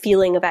you this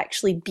feeling of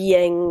actually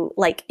being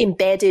like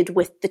embedded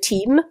with the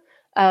team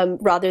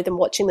rather than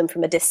watching them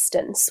from a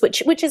distance,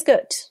 which is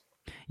good.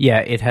 Yeah,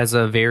 it has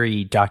a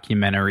very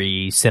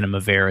documentary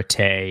cinema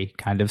verite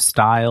kind of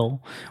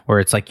style where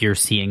it's like you're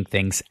seeing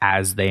things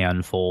as they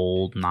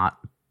unfold, not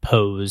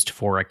posed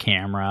for a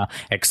camera,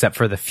 except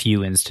for the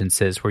few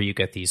instances where you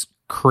get these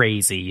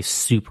crazy,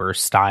 super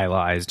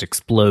stylized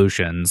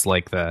explosions,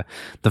 like the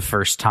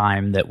first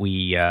time that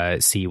we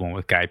see one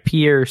with Guy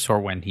Pearce, or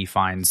when he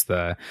finds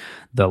the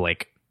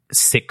like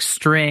 6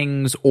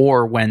 strings,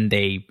 or when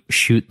they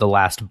shoot the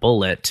last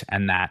bullet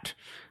and that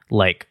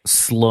like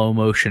slow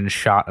motion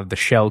shot of the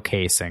shell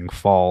casing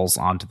falls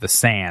onto the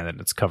sand and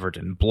it's covered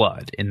in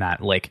blood in that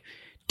like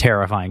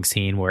terrifying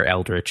scene where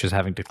Eldritch is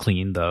having to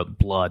clean the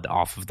blood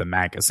off of the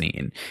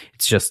magazine.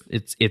 It's just,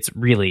 it's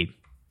really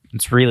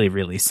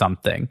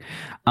something.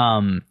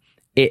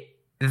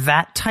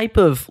 That type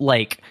of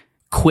like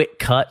quick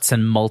cuts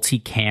and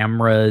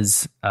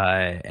multi-cameras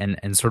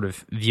and sort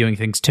of viewing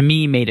things to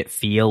me made it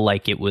feel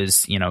like it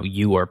was,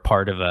 you are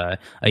part of a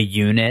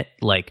unit.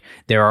 Like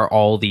there are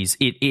all these,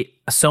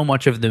 so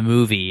much of the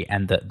movie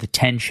and the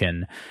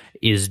tension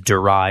is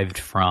derived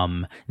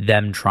from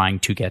them trying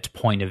to get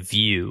point of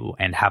view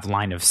and have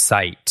line of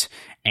sight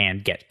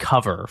and get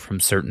cover from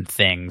certain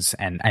things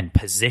and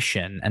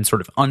position and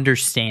sort of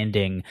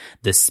understanding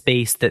the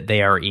space that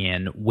they are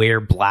in, where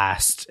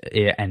blast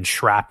and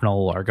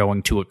shrapnel are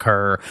going to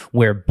occur,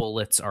 where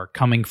bullets are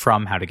coming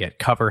from, how to get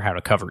cover, how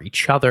to cover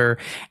each other.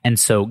 And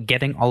so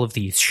getting all of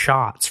these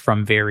shots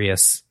from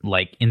various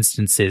like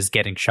instances,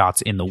 getting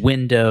shots in the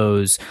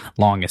windows,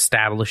 long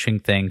establishing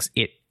things,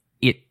 it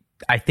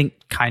I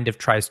think kind of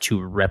tries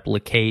to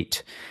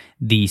replicate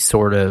the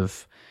sort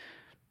of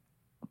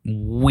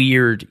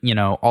weird,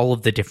 all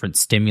of the different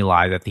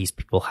stimuli that these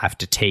people have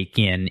to take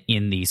in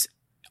these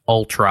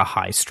ultra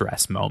high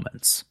stress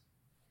moments.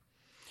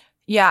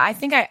 Yeah, I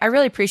think I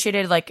really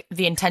appreciated like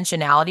the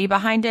intentionality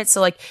behind it. So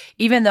like,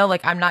 even though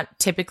like I'm not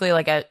typically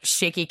like a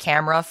shaky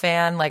camera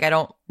fan, like I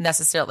don't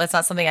necessarily, that's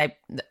not something I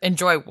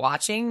enjoy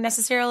watching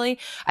necessarily.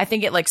 I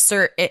think it like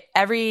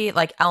every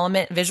like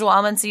visual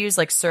elements used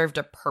like served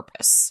a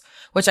purpose,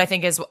 which I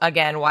think is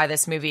again why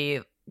this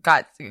movie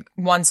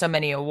won so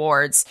many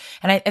awards.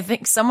 And I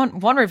think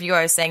one review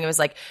I was saying, it was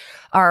like,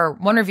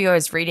 one review I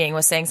was reading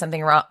was saying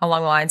something along the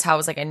lines how it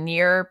was like a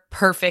near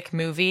perfect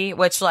movie,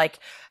 which like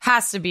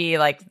has to be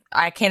like,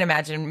 I can't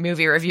imagine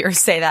movie reviewers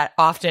say that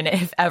often,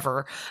 if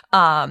ever.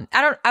 I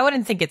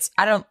don't think it's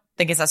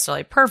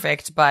necessarily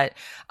perfect, but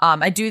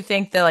I do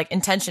think the like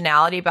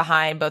intentionality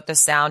behind both the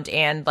sound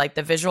and like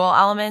the visual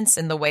elements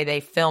and the way they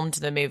filmed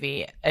the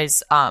movie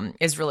is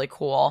really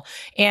cool.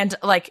 And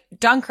like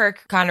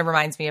Dunkirk kind of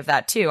reminds me of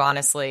that too,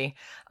 honestly,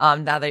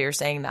 now that you're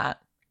saying that.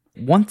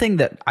 One thing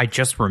that I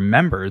just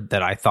remembered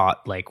that I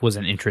thought like was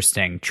an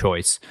interesting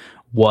choice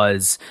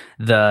was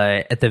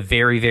at the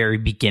very, very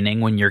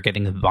beginning when you're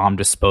getting the bomb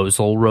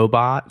disposal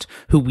robot,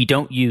 who we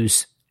don't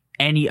use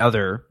any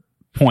other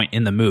point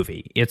in the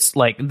movie. It's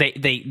like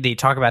they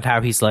talk about how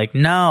he's like,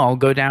 no, I'll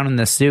go down in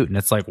the suit, and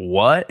it's like,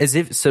 what? As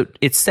if so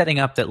it's setting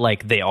up that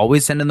like they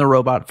always send in the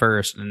robot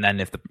first, and then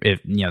if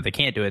you know they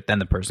can't do it, then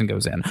the person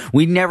goes in.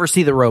 We never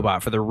see the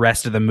robot for the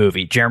rest of the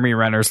movie. Jeremy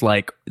Renner's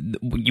like,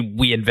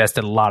 we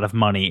invested a lot of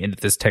money into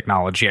this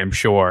technology, I'm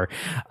sure,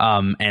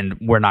 and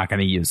we're not going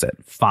to use it.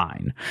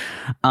 Fine.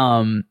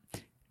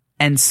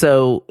 And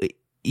so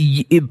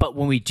but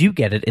when we do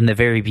get it in the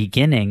very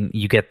beginning,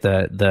 you get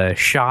the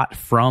shot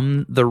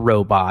from the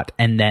robot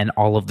and then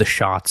all of the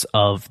shots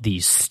of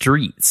these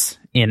streets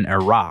in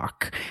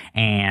Iraq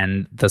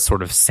and the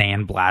sort of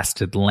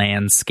sandblasted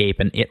landscape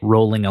and it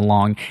rolling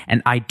along.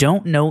 And I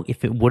don't know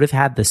if it would have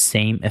had the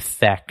same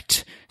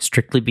effect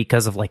strictly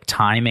because of like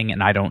timing.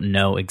 And I don't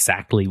know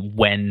exactly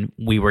when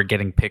we were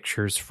getting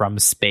pictures from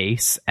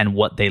space and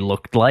what they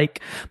looked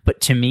like. But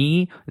to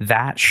me,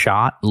 that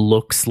shot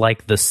looks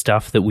like the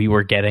stuff that we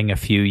were getting a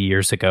few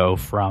years ago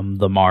from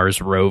the Mars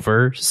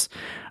rovers.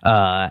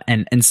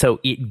 And so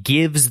it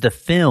gives the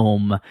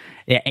film,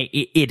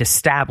 it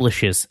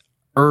establishes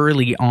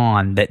early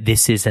on that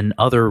this is an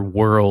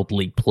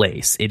otherworldly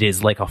place. It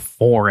is like a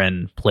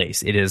foreign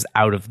place. It is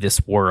out of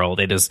this world.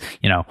 It is,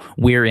 you know,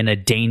 we're in a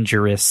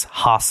dangerous,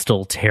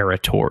 hostile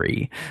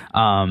territory.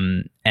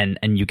 And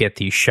you get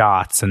these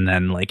shots and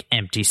then like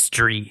empty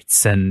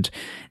streets and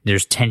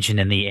there's tension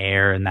in the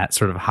air and that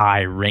sort of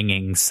high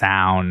ringing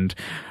sound.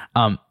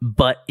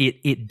 But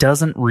it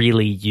doesn't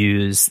really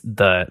use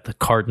the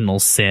cardinal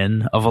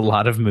sin of a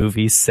lot of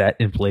movies set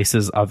in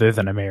places other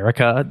than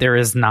America. There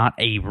is not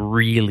a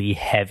really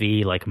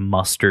heavy, like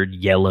mustard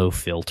yellow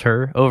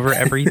filter over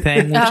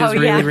everything, which is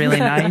really, really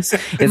nice.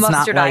 It's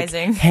not like,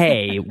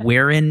 hey,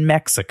 we're in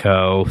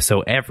Mexico, so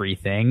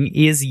everything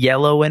is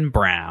yellow and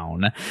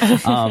brown.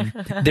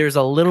 There's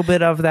a little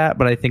bit of that,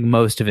 but I think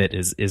most of it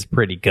is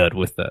pretty good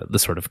with the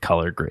sort of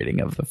color grading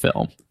of the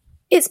film.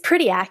 It's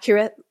pretty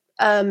accurate.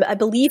 I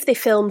believe they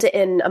filmed it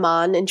in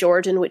Amman in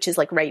Jordan, which is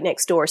like right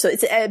next door. So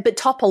it's, but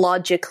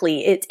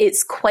topologically,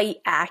 it's quite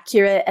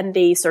accurate, and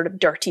they sort of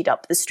dirtied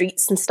up the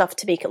streets and stuff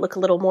to make it look a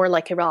little more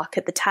like Iraq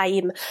at the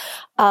time.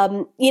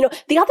 You know,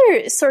 the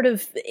other sort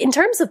of, in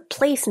terms of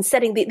place and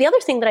setting, the other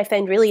thing that I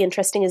found really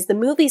interesting is the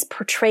movie's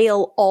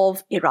portrayal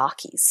of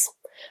Iraqis.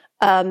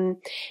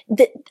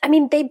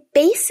 They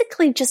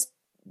basically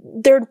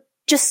they're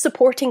just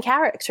supporting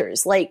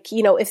characters. Like,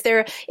 you know, if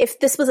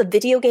this was a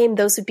video game,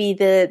 those would be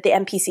the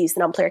NPCs,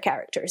 the non-player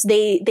characters.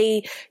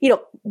 They, you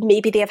know,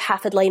 maybe they have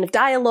half a line of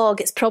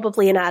dialogue. It's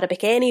probably in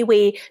Arabic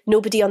anyway.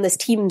 Nobody on this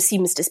team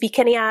seems to speak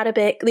any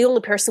Arabic. The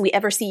only person we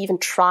ever see even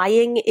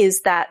trying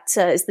is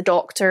the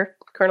doctor,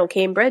 Colonel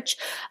Cambridge.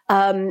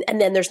 And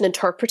then there's an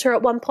interpreter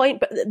at one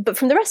point. But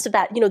from the rest of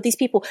that, you know, these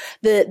people,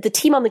 the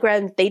team on the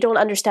ground, they don't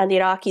understand the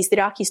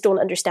Iraqis don't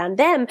understand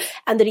them.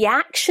 And the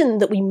reaction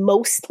that we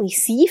mostly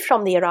see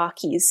from the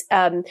Iraqis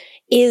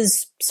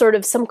is sort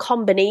of some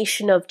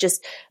combination of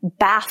just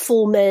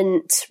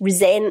bafflement,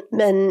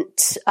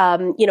 resentment.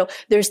 You know,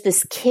 there's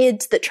this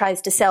kid that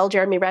tries to sell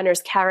Jeremy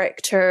Renner's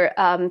character,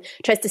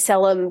 tries to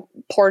sell him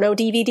porno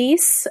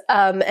DVDs.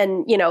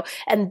 And, you know,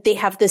 and they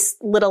have this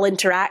little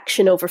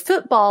interaction over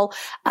football.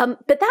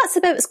 But that's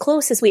about as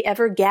close as we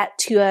ever get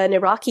to an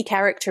Iraqi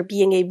character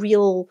being a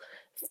real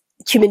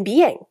human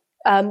being.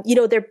 You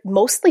know, they're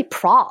mostly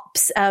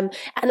props. And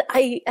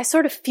I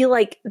sort of feel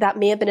like that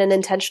may have been an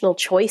intentional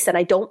choice, and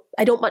I don't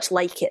much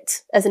like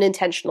it as an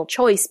intentional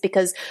choice,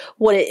 because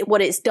what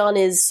it's done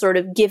is sort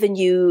of given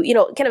you, you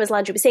know, kind of as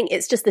Landry was saying,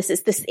 it's just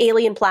this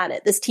alien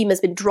planet. This team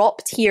has been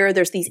dropped here.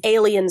 There's these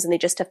aliens and they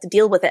just have to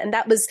deal with it. And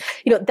that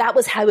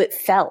was how it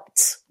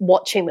felt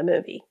watching the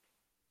movie.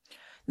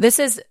 This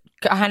is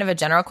kind of a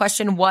general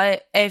question.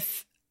 What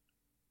if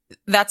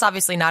that's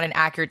obviously not an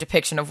accurate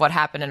depiction of what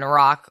happened in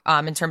Iraq,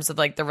 in terms of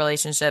like the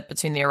relationship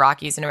between the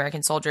Iraqis and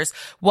American soldiers?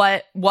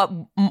 What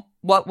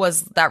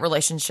was that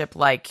relationship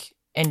like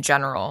in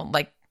general?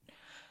 Like,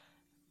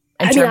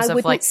 I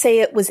wouldn't say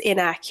it was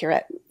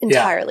inaccurate,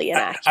 entirely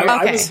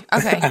inaccurate.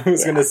 I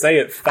was going to say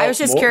it felt I was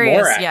just curious,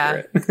 more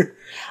accurate.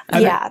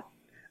 Yeah.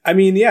 I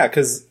mean, yeah,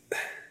 because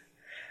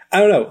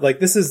I don't know. Like,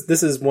 this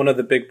is one of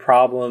the big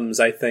problems,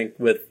 I think,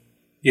 with,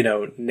 you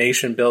know,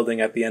 nation building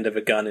at the end of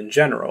a gun in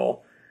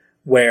general,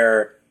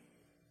 where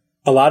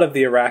a lot of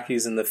the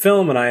Iraqis in the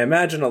film, and I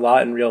imagine a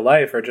lot in real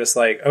life, are just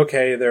like,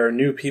 okay, there are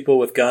new people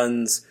with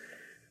guns,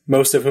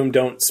 most of whom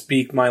don't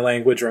speak my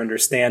language or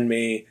understand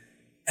me,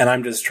 and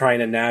I'm just trying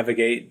to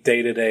navigate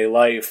day-to-day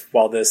life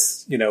while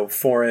this, you know,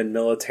 foreign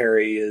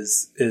military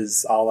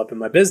is all up in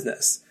my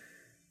business.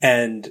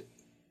 And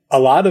a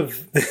lot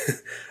of the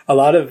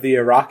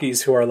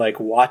Iraqis who are like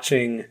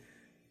watching,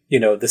 you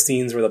know, the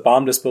scenes where the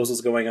bomb disposal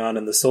is going on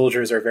and the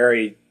soldiers are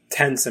very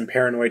tense and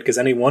paranoid because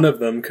any one of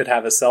them could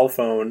have a cell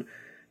phone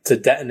to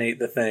detonate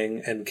the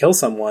thing and kill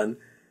someone.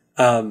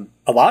 A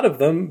lot of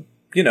them,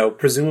 you know,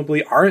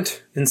 presumably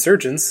aren't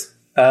insurgents.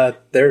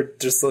 They're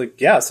just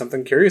like, yeah,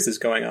 something curious is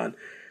going on.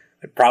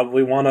 I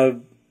probably want to,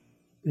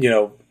 you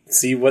know,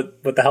 see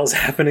what the hell's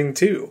happening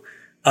too.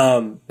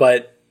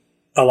 But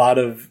a lot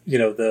of,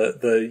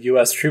 the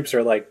U.S. troops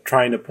are like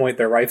trying to point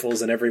their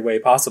rifles in every way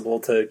possible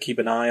to keep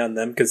an eye on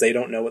them because they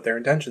don't know what their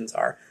intentions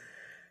are.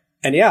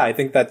 And yeah, I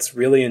think that's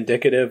really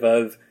indicative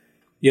of,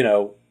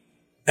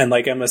 and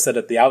like Emma said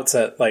at the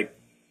outset, like,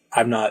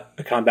 I'm not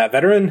a combat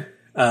veteran.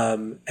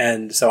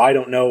 And so I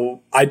don't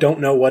know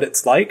what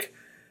it's like.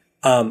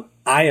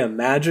 I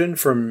imagine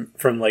from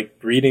like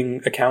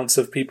reading accounts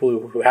of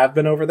people who have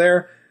been over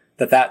there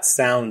that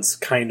sounds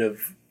kind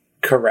of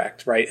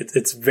correct, right?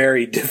 It's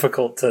very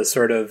difficult to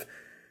sort of,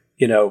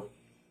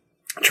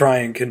 try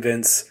and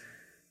convince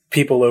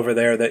people over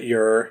there that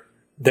you're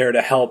there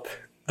to help,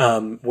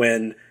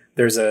 when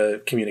there's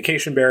a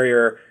communication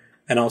barrier.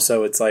 And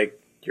also it's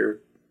like you're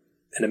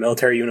in a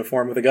military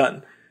uniform with a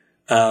gun.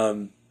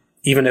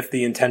 Even if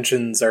the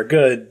intentions are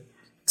good,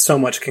 so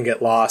much can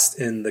get lost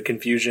in the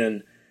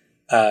confusion,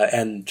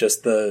 and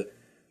just the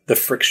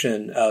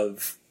friction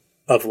of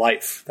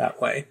life that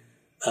way.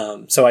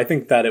 So I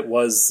think that it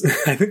was,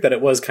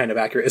 kind of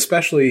accurate,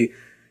 especially,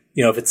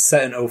 if it's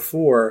set in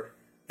 2004,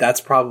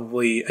 that's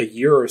probably a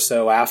year or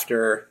so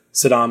after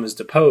Saddam is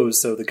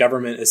deposed. So the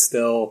government is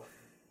still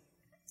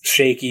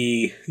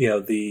shaky.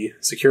 The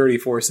security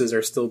forces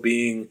are still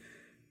being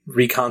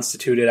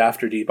reconstituted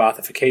after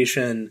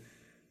de-Baathification.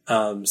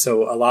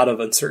 So a lot of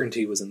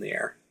uncertainty was in the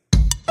air.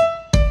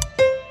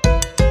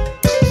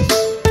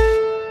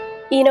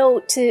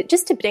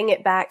 To bring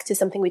it back to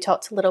something we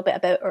talked a little bit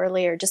about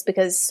earlier, just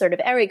because sort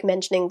of Eric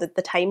mentioning the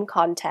time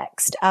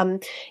context,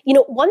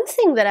 one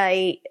thing that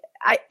I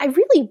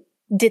really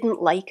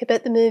didn't like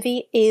about the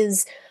movie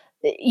is,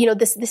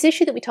 this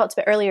issue that we talked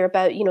about earlier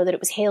about, that it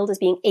was hailed as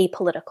being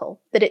apolitical,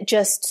 that it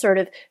just sort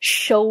of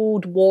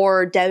showed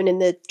war down in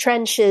the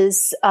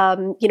trenches,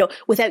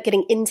 without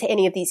getting into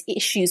any of these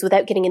issues,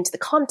 without getting into the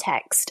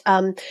context.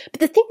 But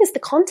the thing is, the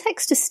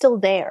context is still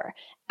there.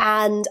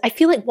 And I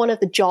feel like one of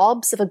the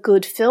jobs of a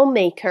good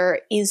filmmaker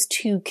is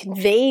to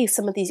convey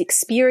some of these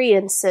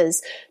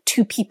experiences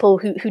to people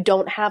who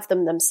don't have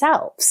them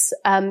themselves.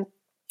 And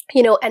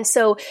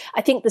so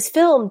I think this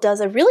film does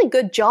a really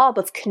good job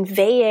of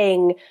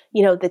conveying,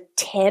 the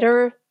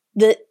terror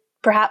that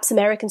perhaps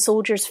American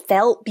soldiers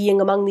felt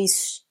being among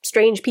these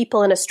strange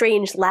people in a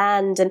strange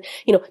land and,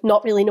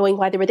 not really knowing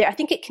why they were there. I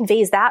think it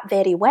conveys that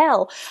very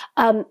well.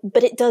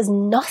 But it does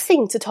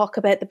nothing to talk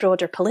about the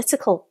broader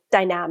political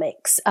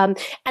dynamics. And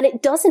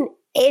it doesn't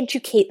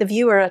educate the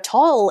viewer at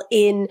all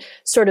in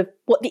sort of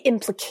what the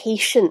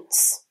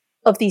implications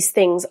of these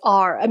things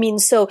are. I mean,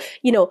 so,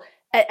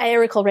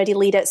 Eric already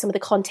laid out some of the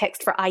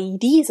context for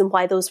IEDs and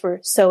why those were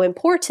so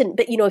important.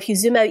 But, if you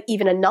zoom out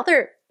even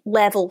another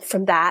level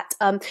from that,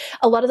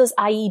 a lot of those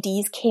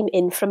IEDs came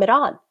in from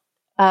Iran.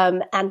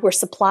 And were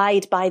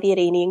supplied by the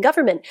Iranian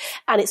government.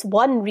 And it's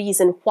one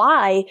reason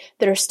why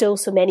there are still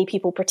so many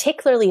people,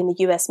 particularly in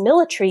the US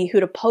military, who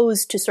are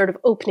opposed to sort of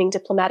opening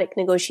diplomatic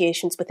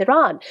negotiations with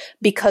Iran,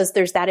 because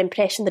there's that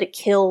impression that it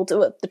killed,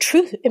 the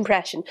true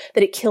impression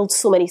that it killed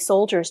so many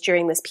soldiers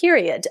during this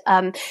period.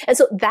 And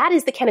so that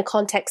is the kind of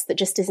context that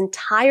just is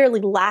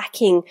entirely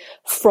lacking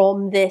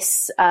from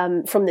this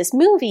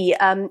movie.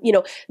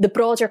 The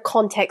broader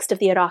context of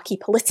the Iraqi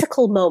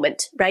political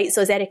moment, right?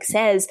 So as Eric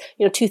says,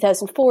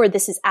 2004,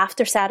 this is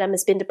after Saddam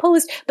has been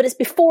deposed, but it's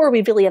before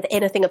we really have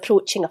anything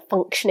approaching a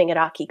functioning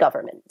Iraqi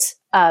government,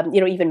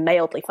 even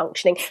mildly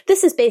functioning.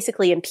 This is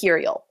basically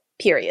imperial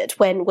period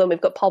when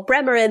we've got Paul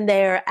Bremer in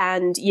there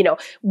and,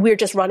 we're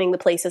just running the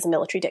place as a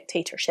military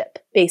dictatorship,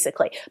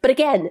 basically. But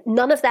again,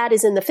 none of that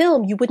is in the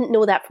film. You wouldn't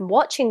know that from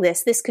watching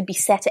this. This could be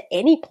set at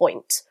any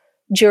point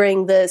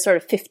during the sort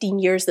of 15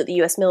 years that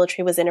the US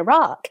military was in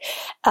Iraq.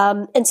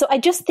 And so I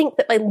just think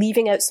that by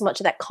leaving out so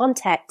much of that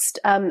context,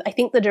 I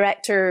think the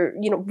director,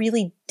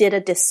 really did a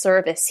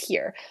disservice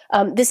here.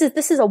 This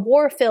is a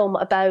war film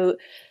about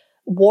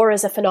war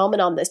as a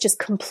phenomenon that's just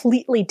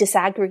completely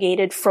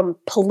disaggregated from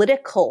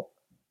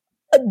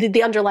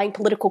the underlying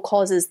political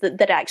causes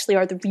that actually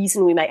are the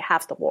reason we might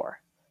have the war.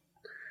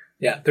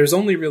 Yeah, there's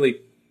only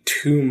really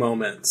two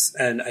moments.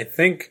 And I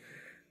think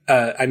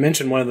I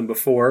mentioned one of them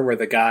before, where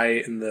the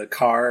guy in the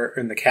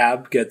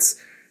cab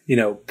gets,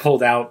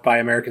 pulled out by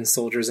American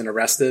soldiers and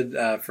arrested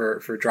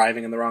for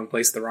driving in the wrong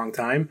place at the wrong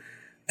time,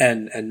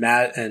 and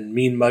Matt and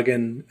mean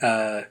mugging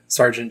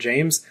Sergeant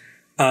James,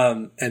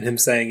 and him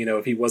saying,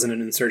 if he wasn't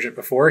an insurgent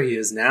before, he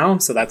is now.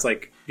 So that's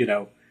like,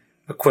 a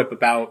quip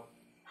about,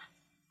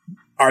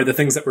 are the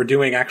things that we're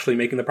doing actually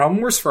making the problem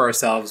worse for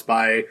ourselves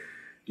by,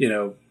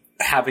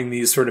 having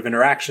these sort of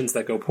interactions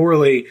that go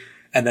poorly.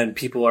 And then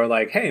people are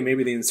like, hey,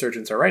 maybe the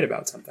insurgents are right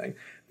about something.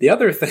 The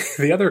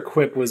other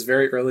quip was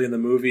very early in the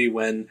movie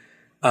when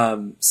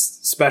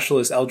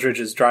Specialist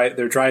Eldridge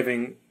they're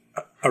driving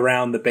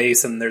around the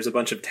base and there's a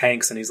bunch of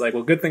tanks. And he's like,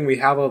 well, good thing we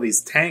have all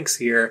these tanks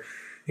here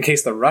in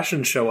case the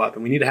Russians show up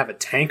and we need to have a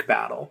tank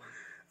battle.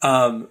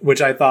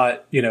 Which I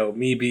thought,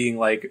 me being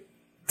like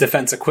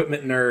defense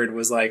equipment nerd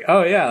was like,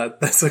 oh yeah,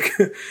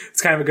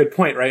 it's kind of a good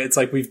point, right? It's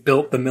like we've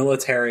built the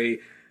military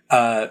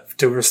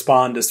to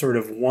respond to sort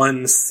of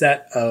one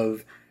set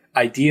of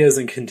ideas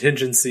and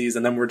contingencies,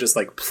 and then we're just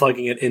like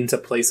plugging it into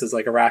places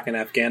like Iraq and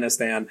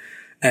Afghanistan.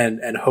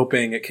 and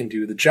hoping it can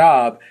do the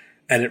job.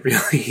 And it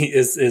really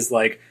is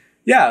like,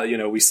 yeah,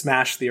 we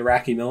smash the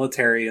Iraqi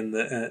military in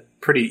the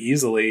pretty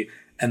easily,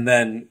 and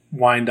then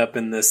wind up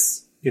in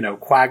this,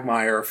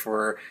 quagmire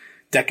for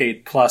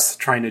decade plus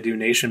trying to do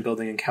nation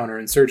building and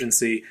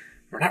counterinsurgency.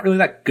 We're not really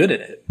that good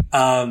at it.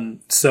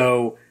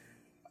 So,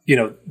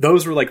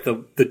 those were like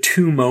the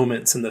two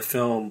moments in the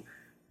film.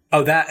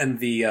 Oh, that and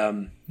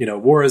the,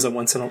 war is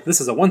this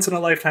is a once in a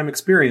lifetime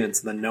experience.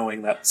 And then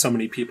knowing that so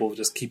many people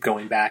just keep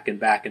going back and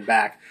back and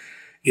back,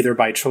 either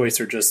by choice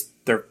or just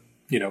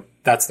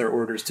that's their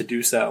orders to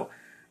do so,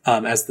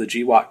 as the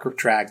GWOT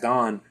dragged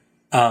on.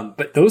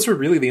 But those are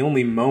really the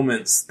only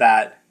moments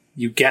that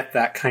you get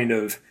that kind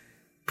of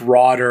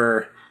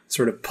broader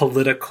sort of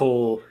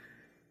political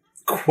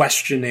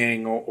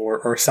questioning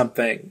or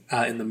something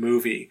in the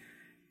movie.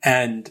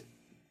 And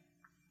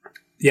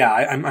yeah,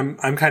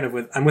 I'm kind of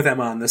with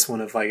Emma on this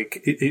one of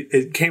like,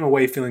 it came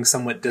away feeling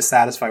somewhat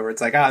dissatisfied, where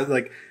it's like,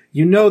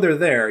 they're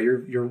there,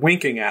 you're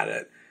winking at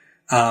it.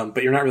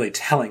 But you're not really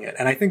telling it.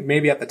 And I think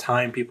maybe at the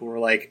time people were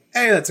like,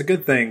 hey, that's a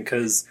good thing,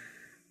 because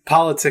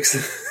politics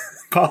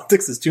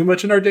is too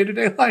much in our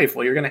day-to-day life.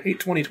 Well, you're going to hate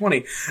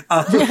 2020,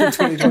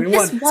 2021.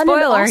 This won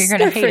Spoiler, an you're going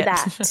to Oscar hate for it.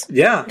 that.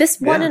 Yeah. This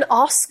won an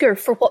Oscar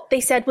for what they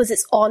said was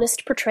its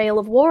honest portrayal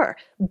of war,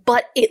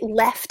 but it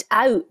left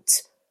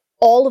out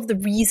all of the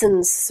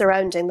reasons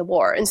surrounding the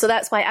war. And so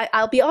that's why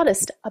I'll be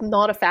honest, I'm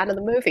not a fan of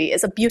the movie.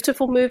 It's a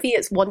beautiful movie.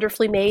 It's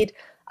wonderfully made.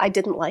 I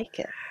didn't like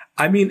it.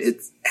 I mean,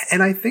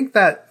 and I think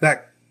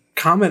that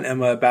comment,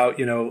 Emma, about,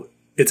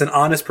 it's an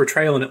honest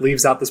portrayal and it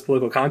leaves out this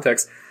political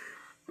context.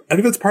 I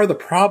think that's part of the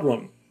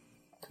problem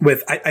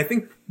with, I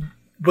think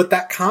what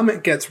that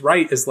comment gets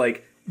right is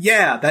like,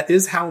 yeah, that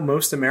is how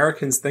most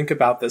Americans think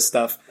about this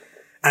stuff.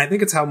 And I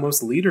think it's how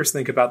most leaders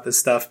think about this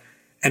stuff.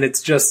 And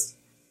it's just,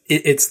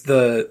 it's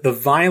the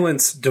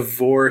violence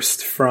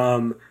divorced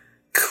from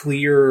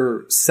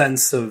clear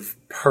sense of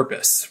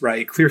purpose,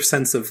 right? Clear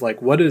sense of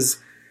like, what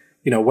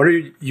are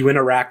you in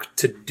Iraq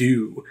to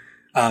do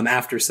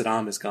after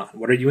Saddam is gone?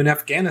 What are you in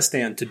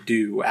Afghanistan to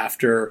do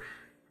after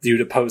you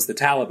depose the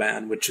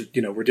Taliban, which,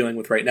 we're dealing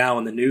with right now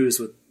in the news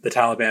with the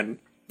Taliban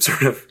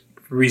sort of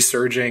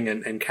resurging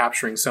and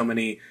capturing so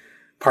many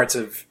parts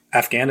of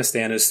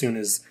Afghanistan as soon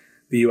as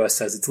the U.S.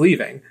 says it's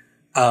leaving.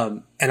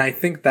 And I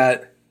think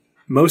that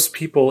most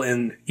people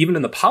even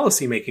in the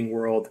policymaking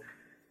world,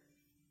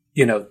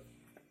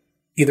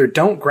 either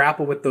don't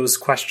grapple with those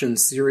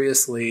questions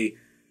seriously,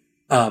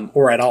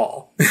 or at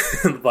all.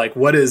 Like,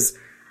 what is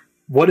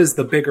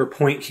the bigger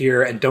point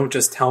here? And don't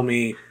just tell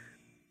me,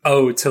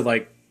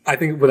 I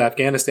think with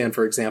Afghanistan,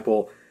 for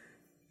example,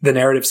 the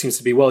narrative seems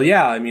to be, well,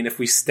 yeah, I mean, if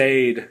we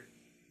stayed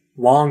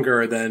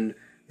longer, then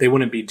they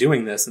wouldn't be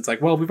doing this. It's like,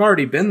 well, we've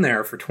already been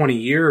there for 20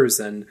 years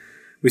and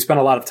we spent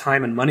a lot of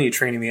time and money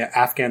training the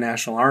Afghan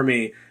National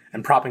Army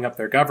and propping up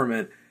their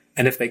government.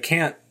 And if they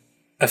can't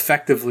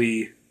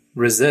effectively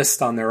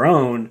resist on their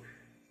own,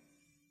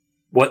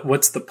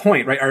 what's the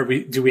point,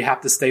 right? Do we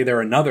have to stay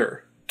there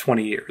another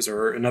 20 years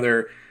or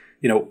another,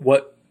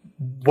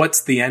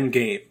 what's the end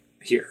game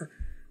here?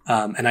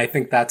 And I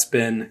think that's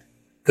been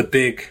the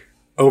big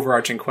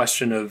overarching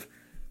question of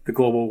the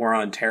global war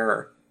on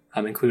terror,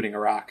 including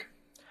Iraq.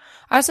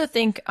 I also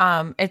think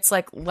it's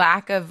like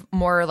lack of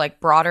more like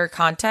broader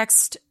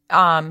context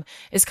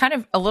is kind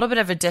of a little bit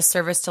of a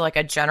disservice to like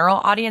a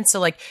general audience. So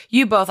like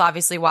you both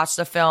obviously watched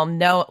the film,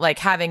 know like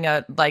having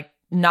a like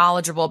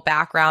knowledgeable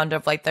background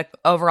of like the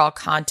overall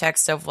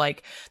context of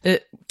like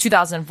the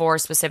 2004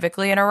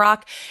 specifically in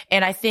Iraq.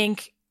 And I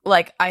think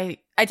like I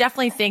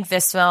definitely think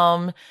this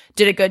film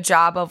did a good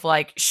job of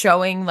like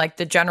showing like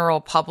the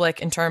general public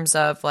in terms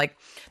of like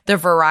the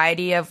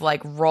variety of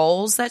like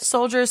roles that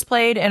soldiers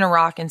played in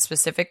Iraq and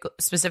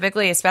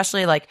specifically,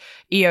 especially like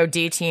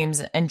EOD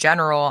teams in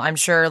general. I'm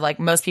sure like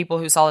most people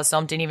who saw this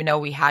film didn't even know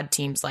we had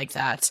teams like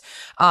that.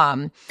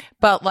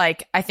 But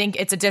like, I think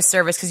it's a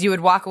disservice because you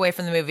would walk away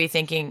from the movie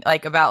thinking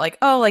like about like,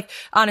 oh, like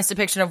honest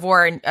depiction of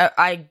war. And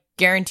I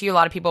guarantee you a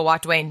lot of people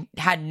walked away and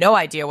had no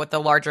idea what the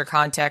larger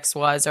context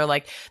was or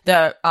like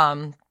the,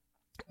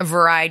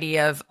 variety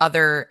of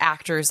other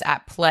actors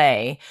at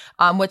play,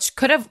 which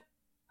could have,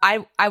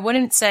 I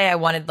wouldn't say I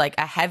wanted like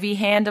a heavy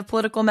hand of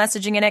political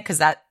messaging in it because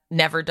that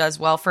never does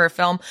well for a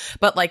film,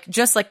 but like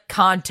just like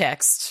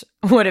context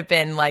would have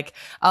been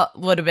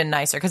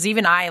nicer because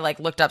even I like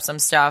looked up some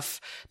stuff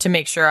to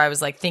make sure I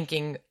was like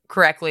thinking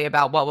correctly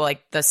about what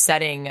like the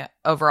setting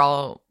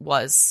overall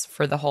was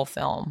for the whole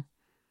film.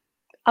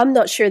 I'm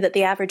not sure that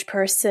the average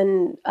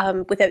person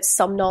without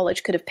some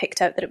knowledge could have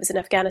picked out that it was in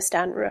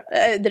Afghanistan,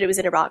 that it was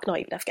in Iraq, not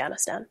even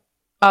Afghanistan.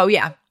 Oh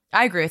yeah,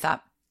 I agree with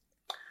that.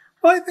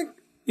 Well, I think,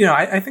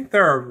 I think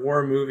there are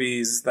war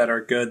movies that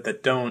are good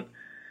that don't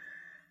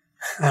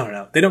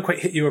they don't quite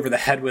hit you over the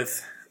head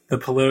with the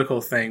political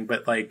thing,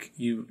 but like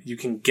you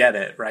can get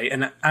it, right?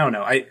 And I don't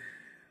know,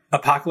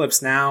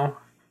 Apocalypse Now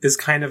is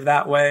kind of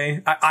that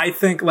way. I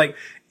think like,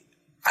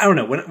 I don't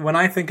know, when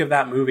I think of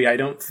that movie, I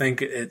don't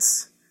think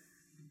it's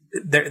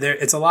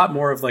it's a lot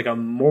more of like a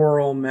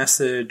moral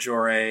message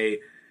or a,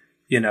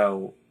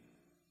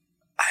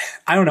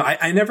 I don't know.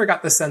 I never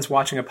got the sense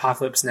watching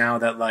Apocalypse Now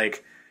that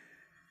like,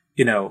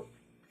 you know,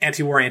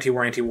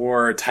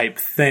 anti-war type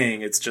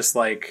thing. It's just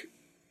like,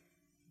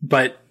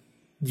 but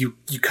you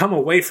come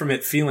away from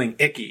it feeling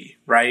icky,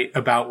 right?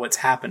 About what's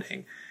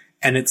happening.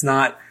 And it's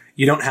not,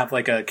 you don't have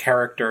like a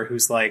character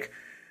who's like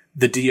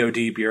the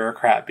DOD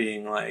bureaucrat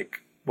being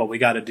like, well, we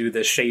got to do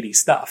this shady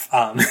stuff.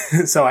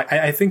 So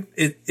I think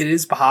it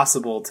is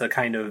possible to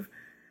kind of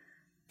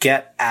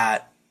get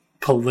at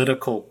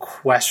political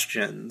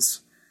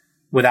questions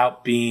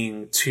without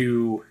being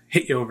too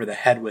hit you over the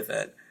head with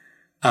it.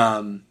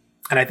 And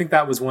I think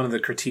that was one of the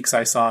critiques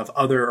I saw of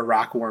other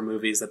Iraq War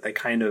movies, that they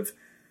kind of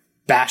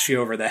bash you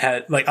over the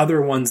head. Like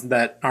other ones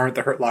that aren't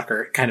The Hurt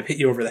Locker kind of hit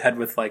you over the head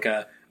with like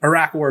a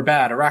Iraq War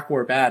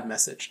bad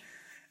message.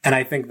 And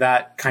I think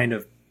that kind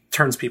of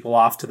turns people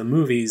off to the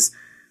movies.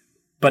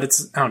 But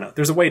it's, I don't know,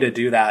 there's a way to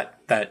do that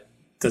that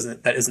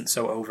isn't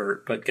so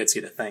overt, but gets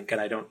you to think.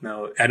 And I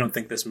don't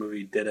think this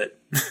movie did it.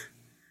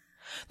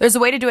 There's a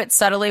way to do it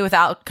subtly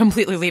without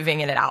completely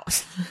leaving it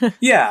out.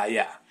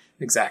 Yeah,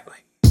 exactly.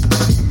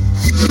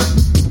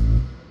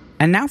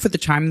 And now for the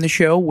time in the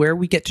show where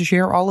we get to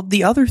share all of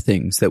the other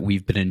things that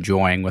we've been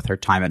enjoying with our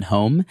time at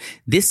home.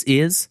 This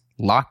is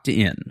Locked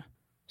In.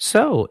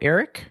 So,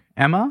 Eric,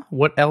 Emma,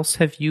 what else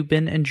have you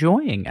been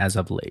enjoying as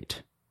of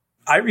late?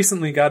 I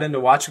recently got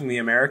into watching The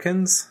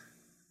Americans,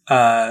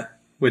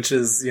 which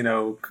is, you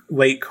know,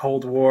 late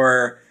Cold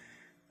War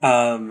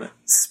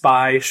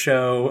spy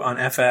show on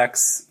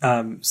FX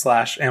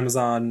 /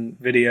 Amazon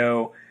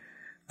Video.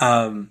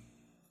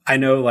 I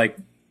know, like,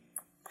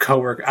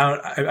 coworker.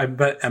 I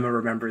bet Emma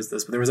remembers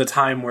this, but there was a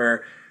time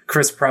where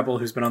Chris Preble,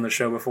 who's been on the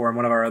show before, and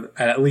one of our,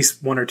 at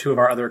least one or two of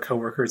our other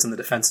coworkers in the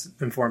Defense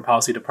and Foreign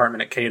Policy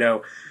Department at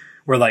Cato,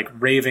 were like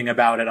raving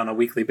about it on a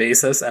weekly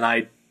basis, and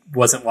I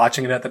wasn't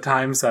watching it at the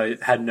time, so I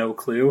had no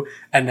clue.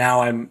 And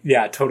now I'm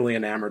totally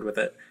enamored with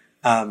it.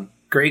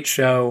 Great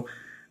show.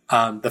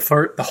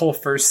 The whole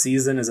first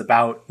season is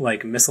about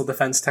like missile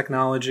defense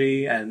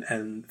technology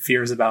and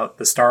fears about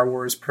the Star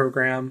Wars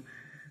program.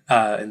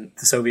 And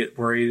the Soviet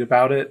worried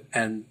about it.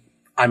 And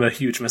I'm a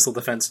huge missile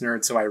defense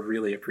nerd, so I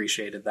really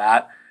appreciated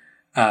that.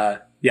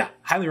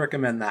 Highly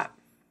recommend that.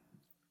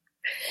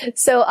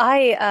 So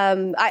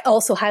I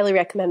also highly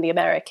recommend The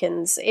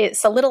Americans.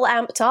 It's a little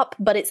amped up,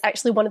 but it's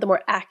actually one of the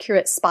more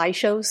accurate spy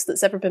shows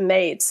that's ever been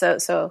made.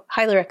 So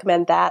highly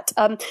recommend that.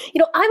 I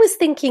was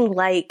thinking,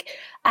 like,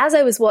 as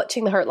I was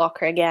watching The Hurt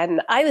Locker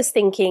again, I was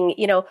thinking,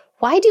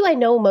 why do I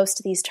know most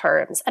of these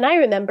terms? And I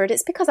remembered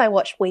it's because I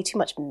watched way too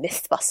much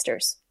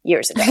Mythbusters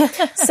years ago.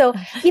 So,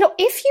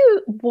 if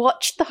you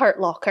watched The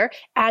Hurt Locker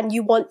and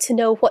you want to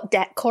know what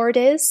det cord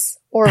is,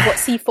 or what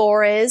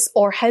C4 is,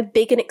 or how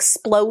big an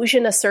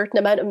explosion a certain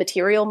amount of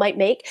material might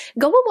make,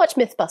 go and watch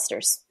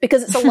Mythbusters,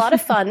 because it's a lot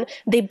of fun.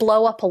 They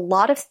blow up a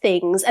lot of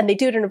things, and they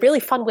do it in a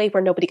really fun way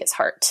where nobody gets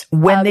hurt.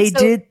 When they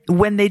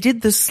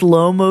did the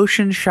slow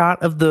motion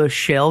shot of the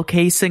shell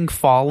casing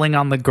falling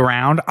on the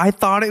ground, I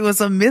thought it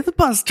was a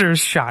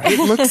Mythbusters shot. It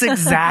looks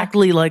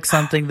exactly like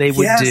something they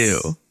would do.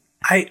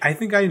 I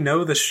think I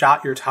know the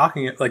shot you're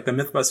talking, like the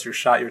Mythbusters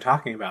shot you're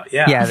talking about.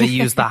 Yeah. They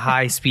use the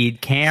high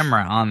speed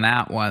camera on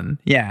that one.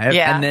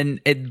 Yeah. And then,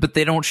 but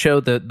they don't show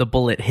the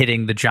bullet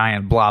hitting the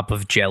giant blob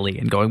of jelly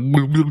and going.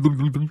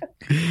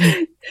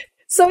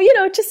 So,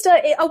 just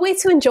a way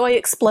to enjoy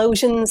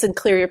explosions and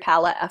clear your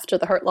palate after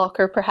The Hurt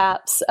Locker,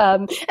 perhaps.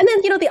 And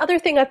then, the other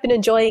thing I've been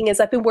enjoying is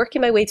I've been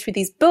working my way through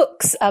these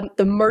books,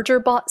 the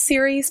Murderbot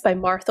series by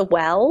Martha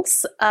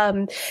Wells.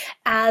 And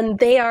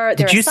they're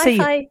Did you sci-fi.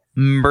 Say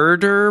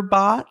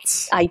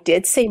Murderbots? I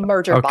did say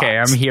Murderbot. Okay,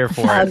 I'm here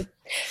for it.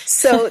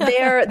 So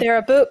they're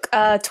a book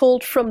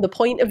told from the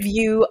point of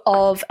view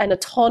of an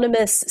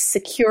autonomous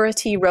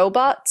security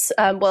robot.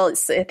 I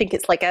think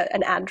it's like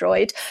an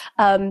android.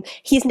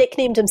 He's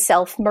nicknamed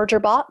himself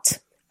Murderbot.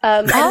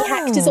 And he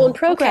hacked his own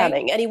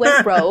programming, and he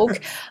went rogue.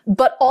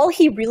 But all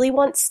he really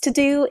wants to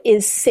do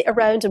is sit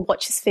around and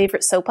watch his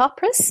favorite soap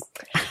operas.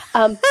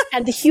 And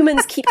the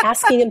humans keep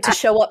asking him to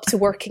show up to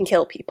work and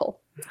kill people.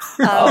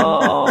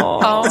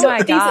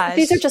 My gosh.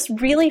 These are just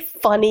really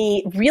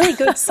funny, really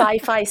good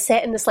sci-fi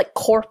set in this like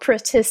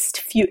corporatist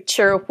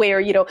future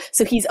where,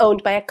 so he's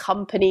owned by a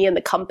company and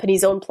the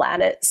company's own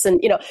planets.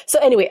 And, so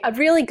anyway, a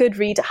really good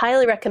read. I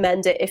highly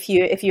recommend it if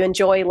you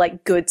enjoy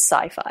like good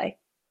sci-fi.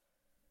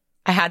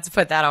 I had to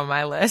put that on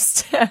my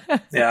list.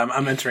 Yeah,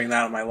 I'm entering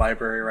that in my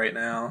library right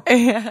now.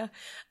 Yeah.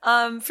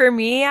 For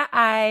me,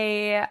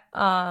 I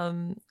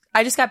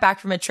just got back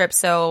from a trip,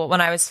 so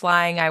when I was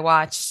flying, I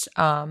watched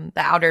The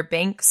Outer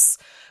Banks,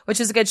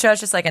 which is a good show.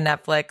 It's just like a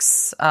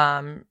Netflix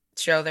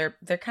show.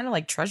 They're kind of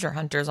like treasure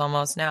hunters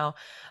almost now.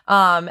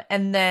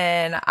 And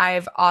then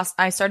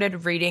I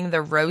started reading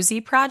The Rosie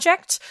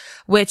Project,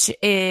 which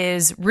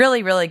is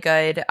really, really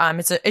good.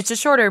 It's a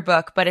shorter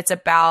book, but it's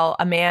about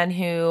a man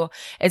who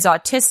is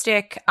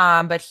autistic,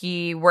 but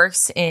he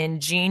works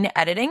in gene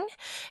editing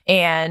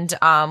and,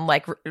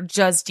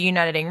 does gene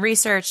editing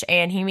research.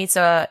 And he meets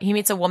a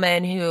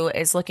woman who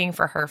is looking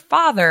for her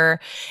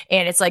father.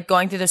 And it's like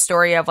going through the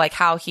story of like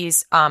how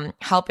he's,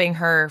 helping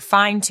her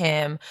find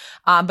him.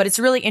 But it's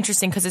really interesting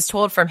interesting because it's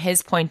told from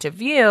his point of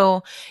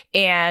view,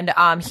 and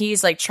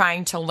he's like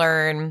trying to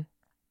learn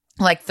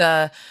like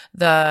the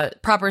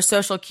proper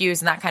social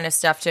cues and that kind of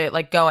stuff to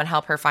like go and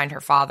help her find her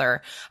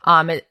father.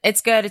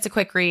 It's good. It's a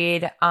quick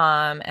read.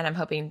 And I'm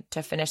hoping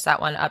to finish that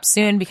one up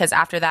soon, because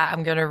after that,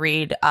 I'm going to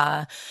read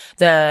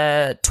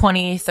the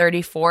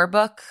 2034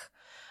 book.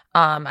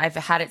 I've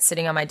had it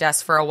sitting on my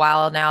desk for a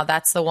while now.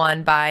 That's the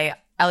one by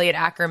Elliot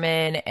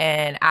Ackerman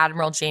and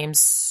Admiral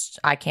James,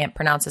 I can't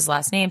pronounce his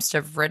last name,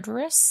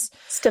 Stavridis,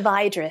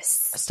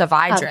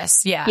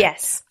 yeah.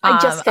 Yes.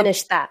 I just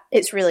finished that.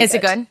 It's really good. Is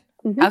it good?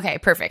 Mm-hmm. Okay,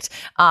 perfect.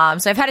 So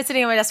I've had it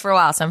sitting on my desk for a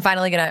while, so I'm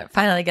finally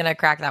gonna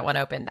crack that one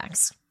open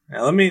next.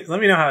 Yeah, let me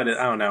know how it is.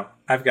 I don't know.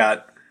 I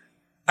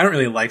don't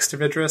really like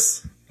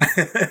Stavridis.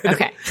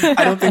 Okay.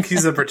 I don't think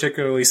he's a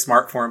particularly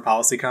smart foreign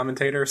policy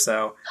commentator,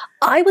 so.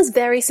 I was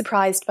very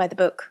surprised by the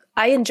book.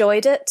 I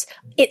enjoyed it.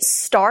 It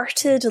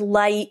started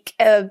like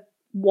a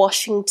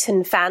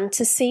Washington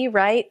fantasy,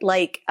 right?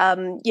 Like,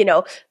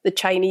 the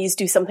Chinese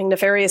do something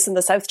nefarious in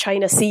the South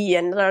China Sea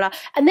and blah, blah, blah.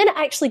 And then it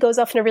actually goes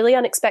off in a really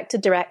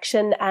unexpected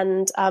direction,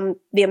 and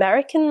the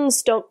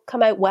Americans don't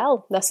come out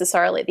well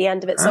necessarily at the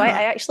end of it. So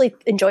I actually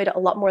enjoyed it a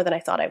lot more than I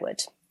thought I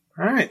would.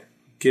 All right.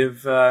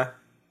 Give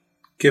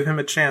him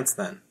a chance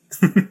then.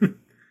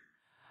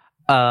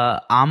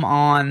 I'm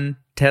on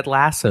Ted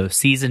Lasso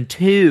season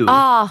 2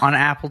 on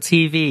Apple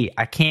TV.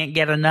 I can't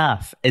get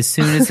enough. As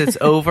soon as it's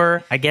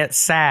over, I get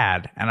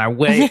sad and I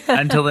wait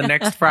until the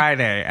next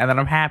Friday, and then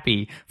I'm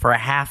happy for a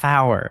half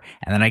hour,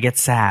 and then I get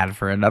sad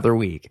for another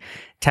week.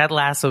 Ted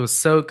Lasso is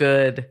so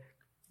good.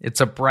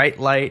 It's a bright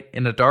light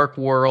in a dark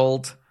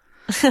world.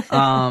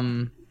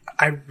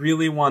 I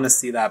really want to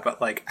see that,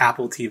 but like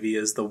Apple TV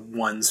is the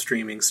one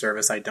streaming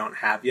service I don't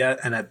have yet.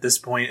 And at this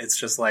point, it's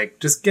just like,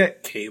 just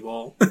get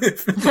cable.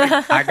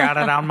 I got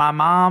it on my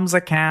mom's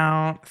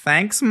account.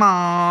 Thanks,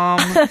 Mom.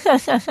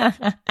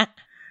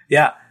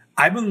 Yeah.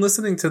 I've been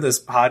listening to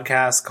this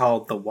podcast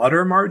called the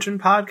Water Margin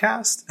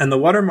Podcast. And the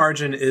Water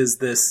Margin is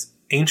this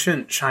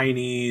ancient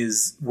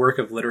Chinese work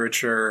of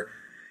literature.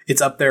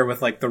 It's up there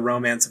with like the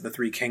Romance of the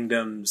Three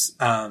Kingdoms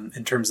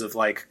in terms of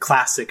like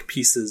classic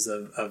pieces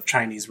of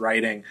Chinese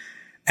writing.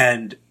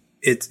 And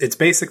it's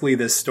basically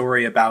this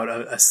story about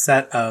a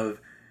set of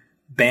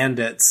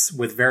bandits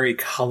with very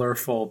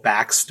colorful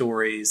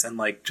backstories and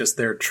like just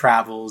their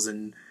travels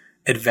and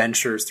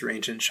adventures through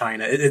ancient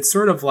China. It's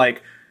sort of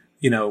like,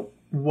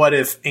 what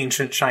if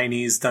ancient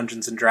Chinese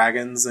Dungeons and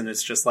Dragons? And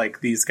it's just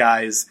like these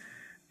guys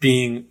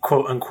being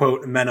quote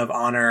unquote men of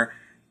honor,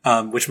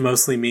 which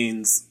mostly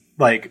means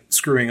like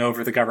screwing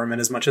over the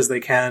government as much as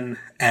they can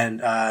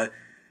and,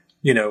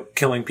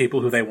 killing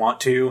people who they want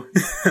to.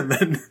 And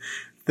then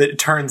it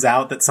turns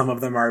out that some of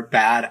them are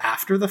bad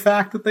after the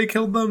fact that they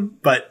killed them.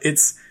 But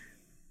it's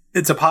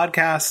a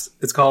podcast.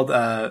 It's called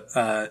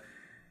Water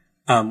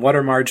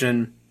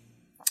Margin,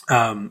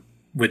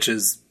 which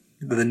is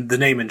the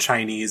name in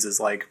Chinese is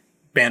like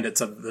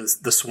bandits of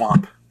the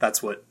swamp.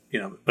 That's what,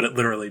 but it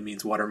literally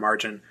means water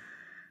margin.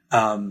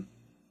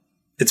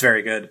 It's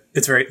very good.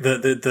 It's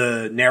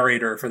the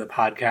narrator for the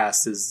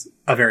podcast is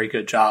a very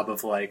good job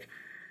of like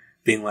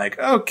being like,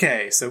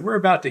 okay, so we're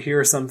about to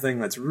hear something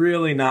that's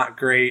really not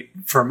great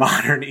for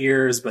modern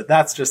ears, but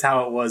that's just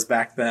how it was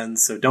back then.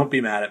 So don't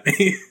be mad at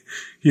me.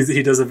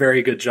 He does a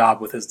very good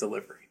job with his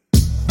delivery.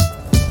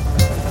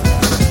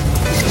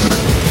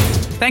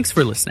 Thanks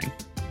for listening.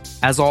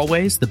 As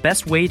always, the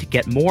best way to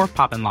get more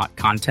Pop and Lock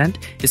content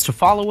is to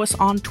follow us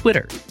on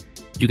Twitter.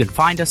 You can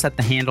find us at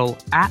the handle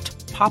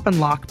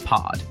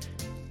 @PopandLockPod.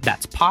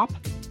 That's Pop,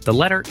 the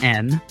letter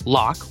N,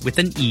 Lock with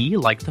an E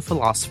like the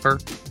philosopher,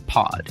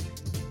 Pod.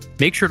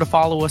 Make sure to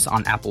follow us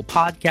on Apple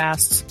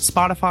Podcasts,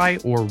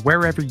 Spotify, or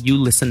wherever you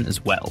listen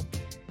as well.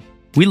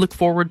 We look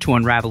forward to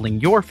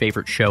unraveling your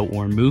favorite show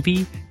or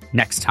movie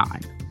next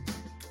time.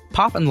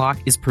 Pop and Lock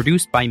is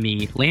produced by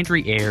me,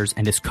 Landry Ayres,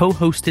 and is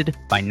co-hosted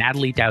by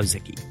Natalie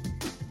Dowzicki.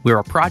 We're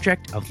a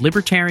project of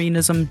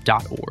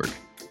libertarianism.org.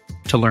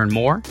 To learn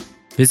more,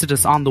 visit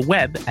us on the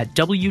web at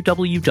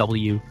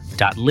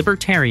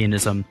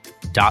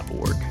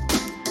www.libertarianism.org.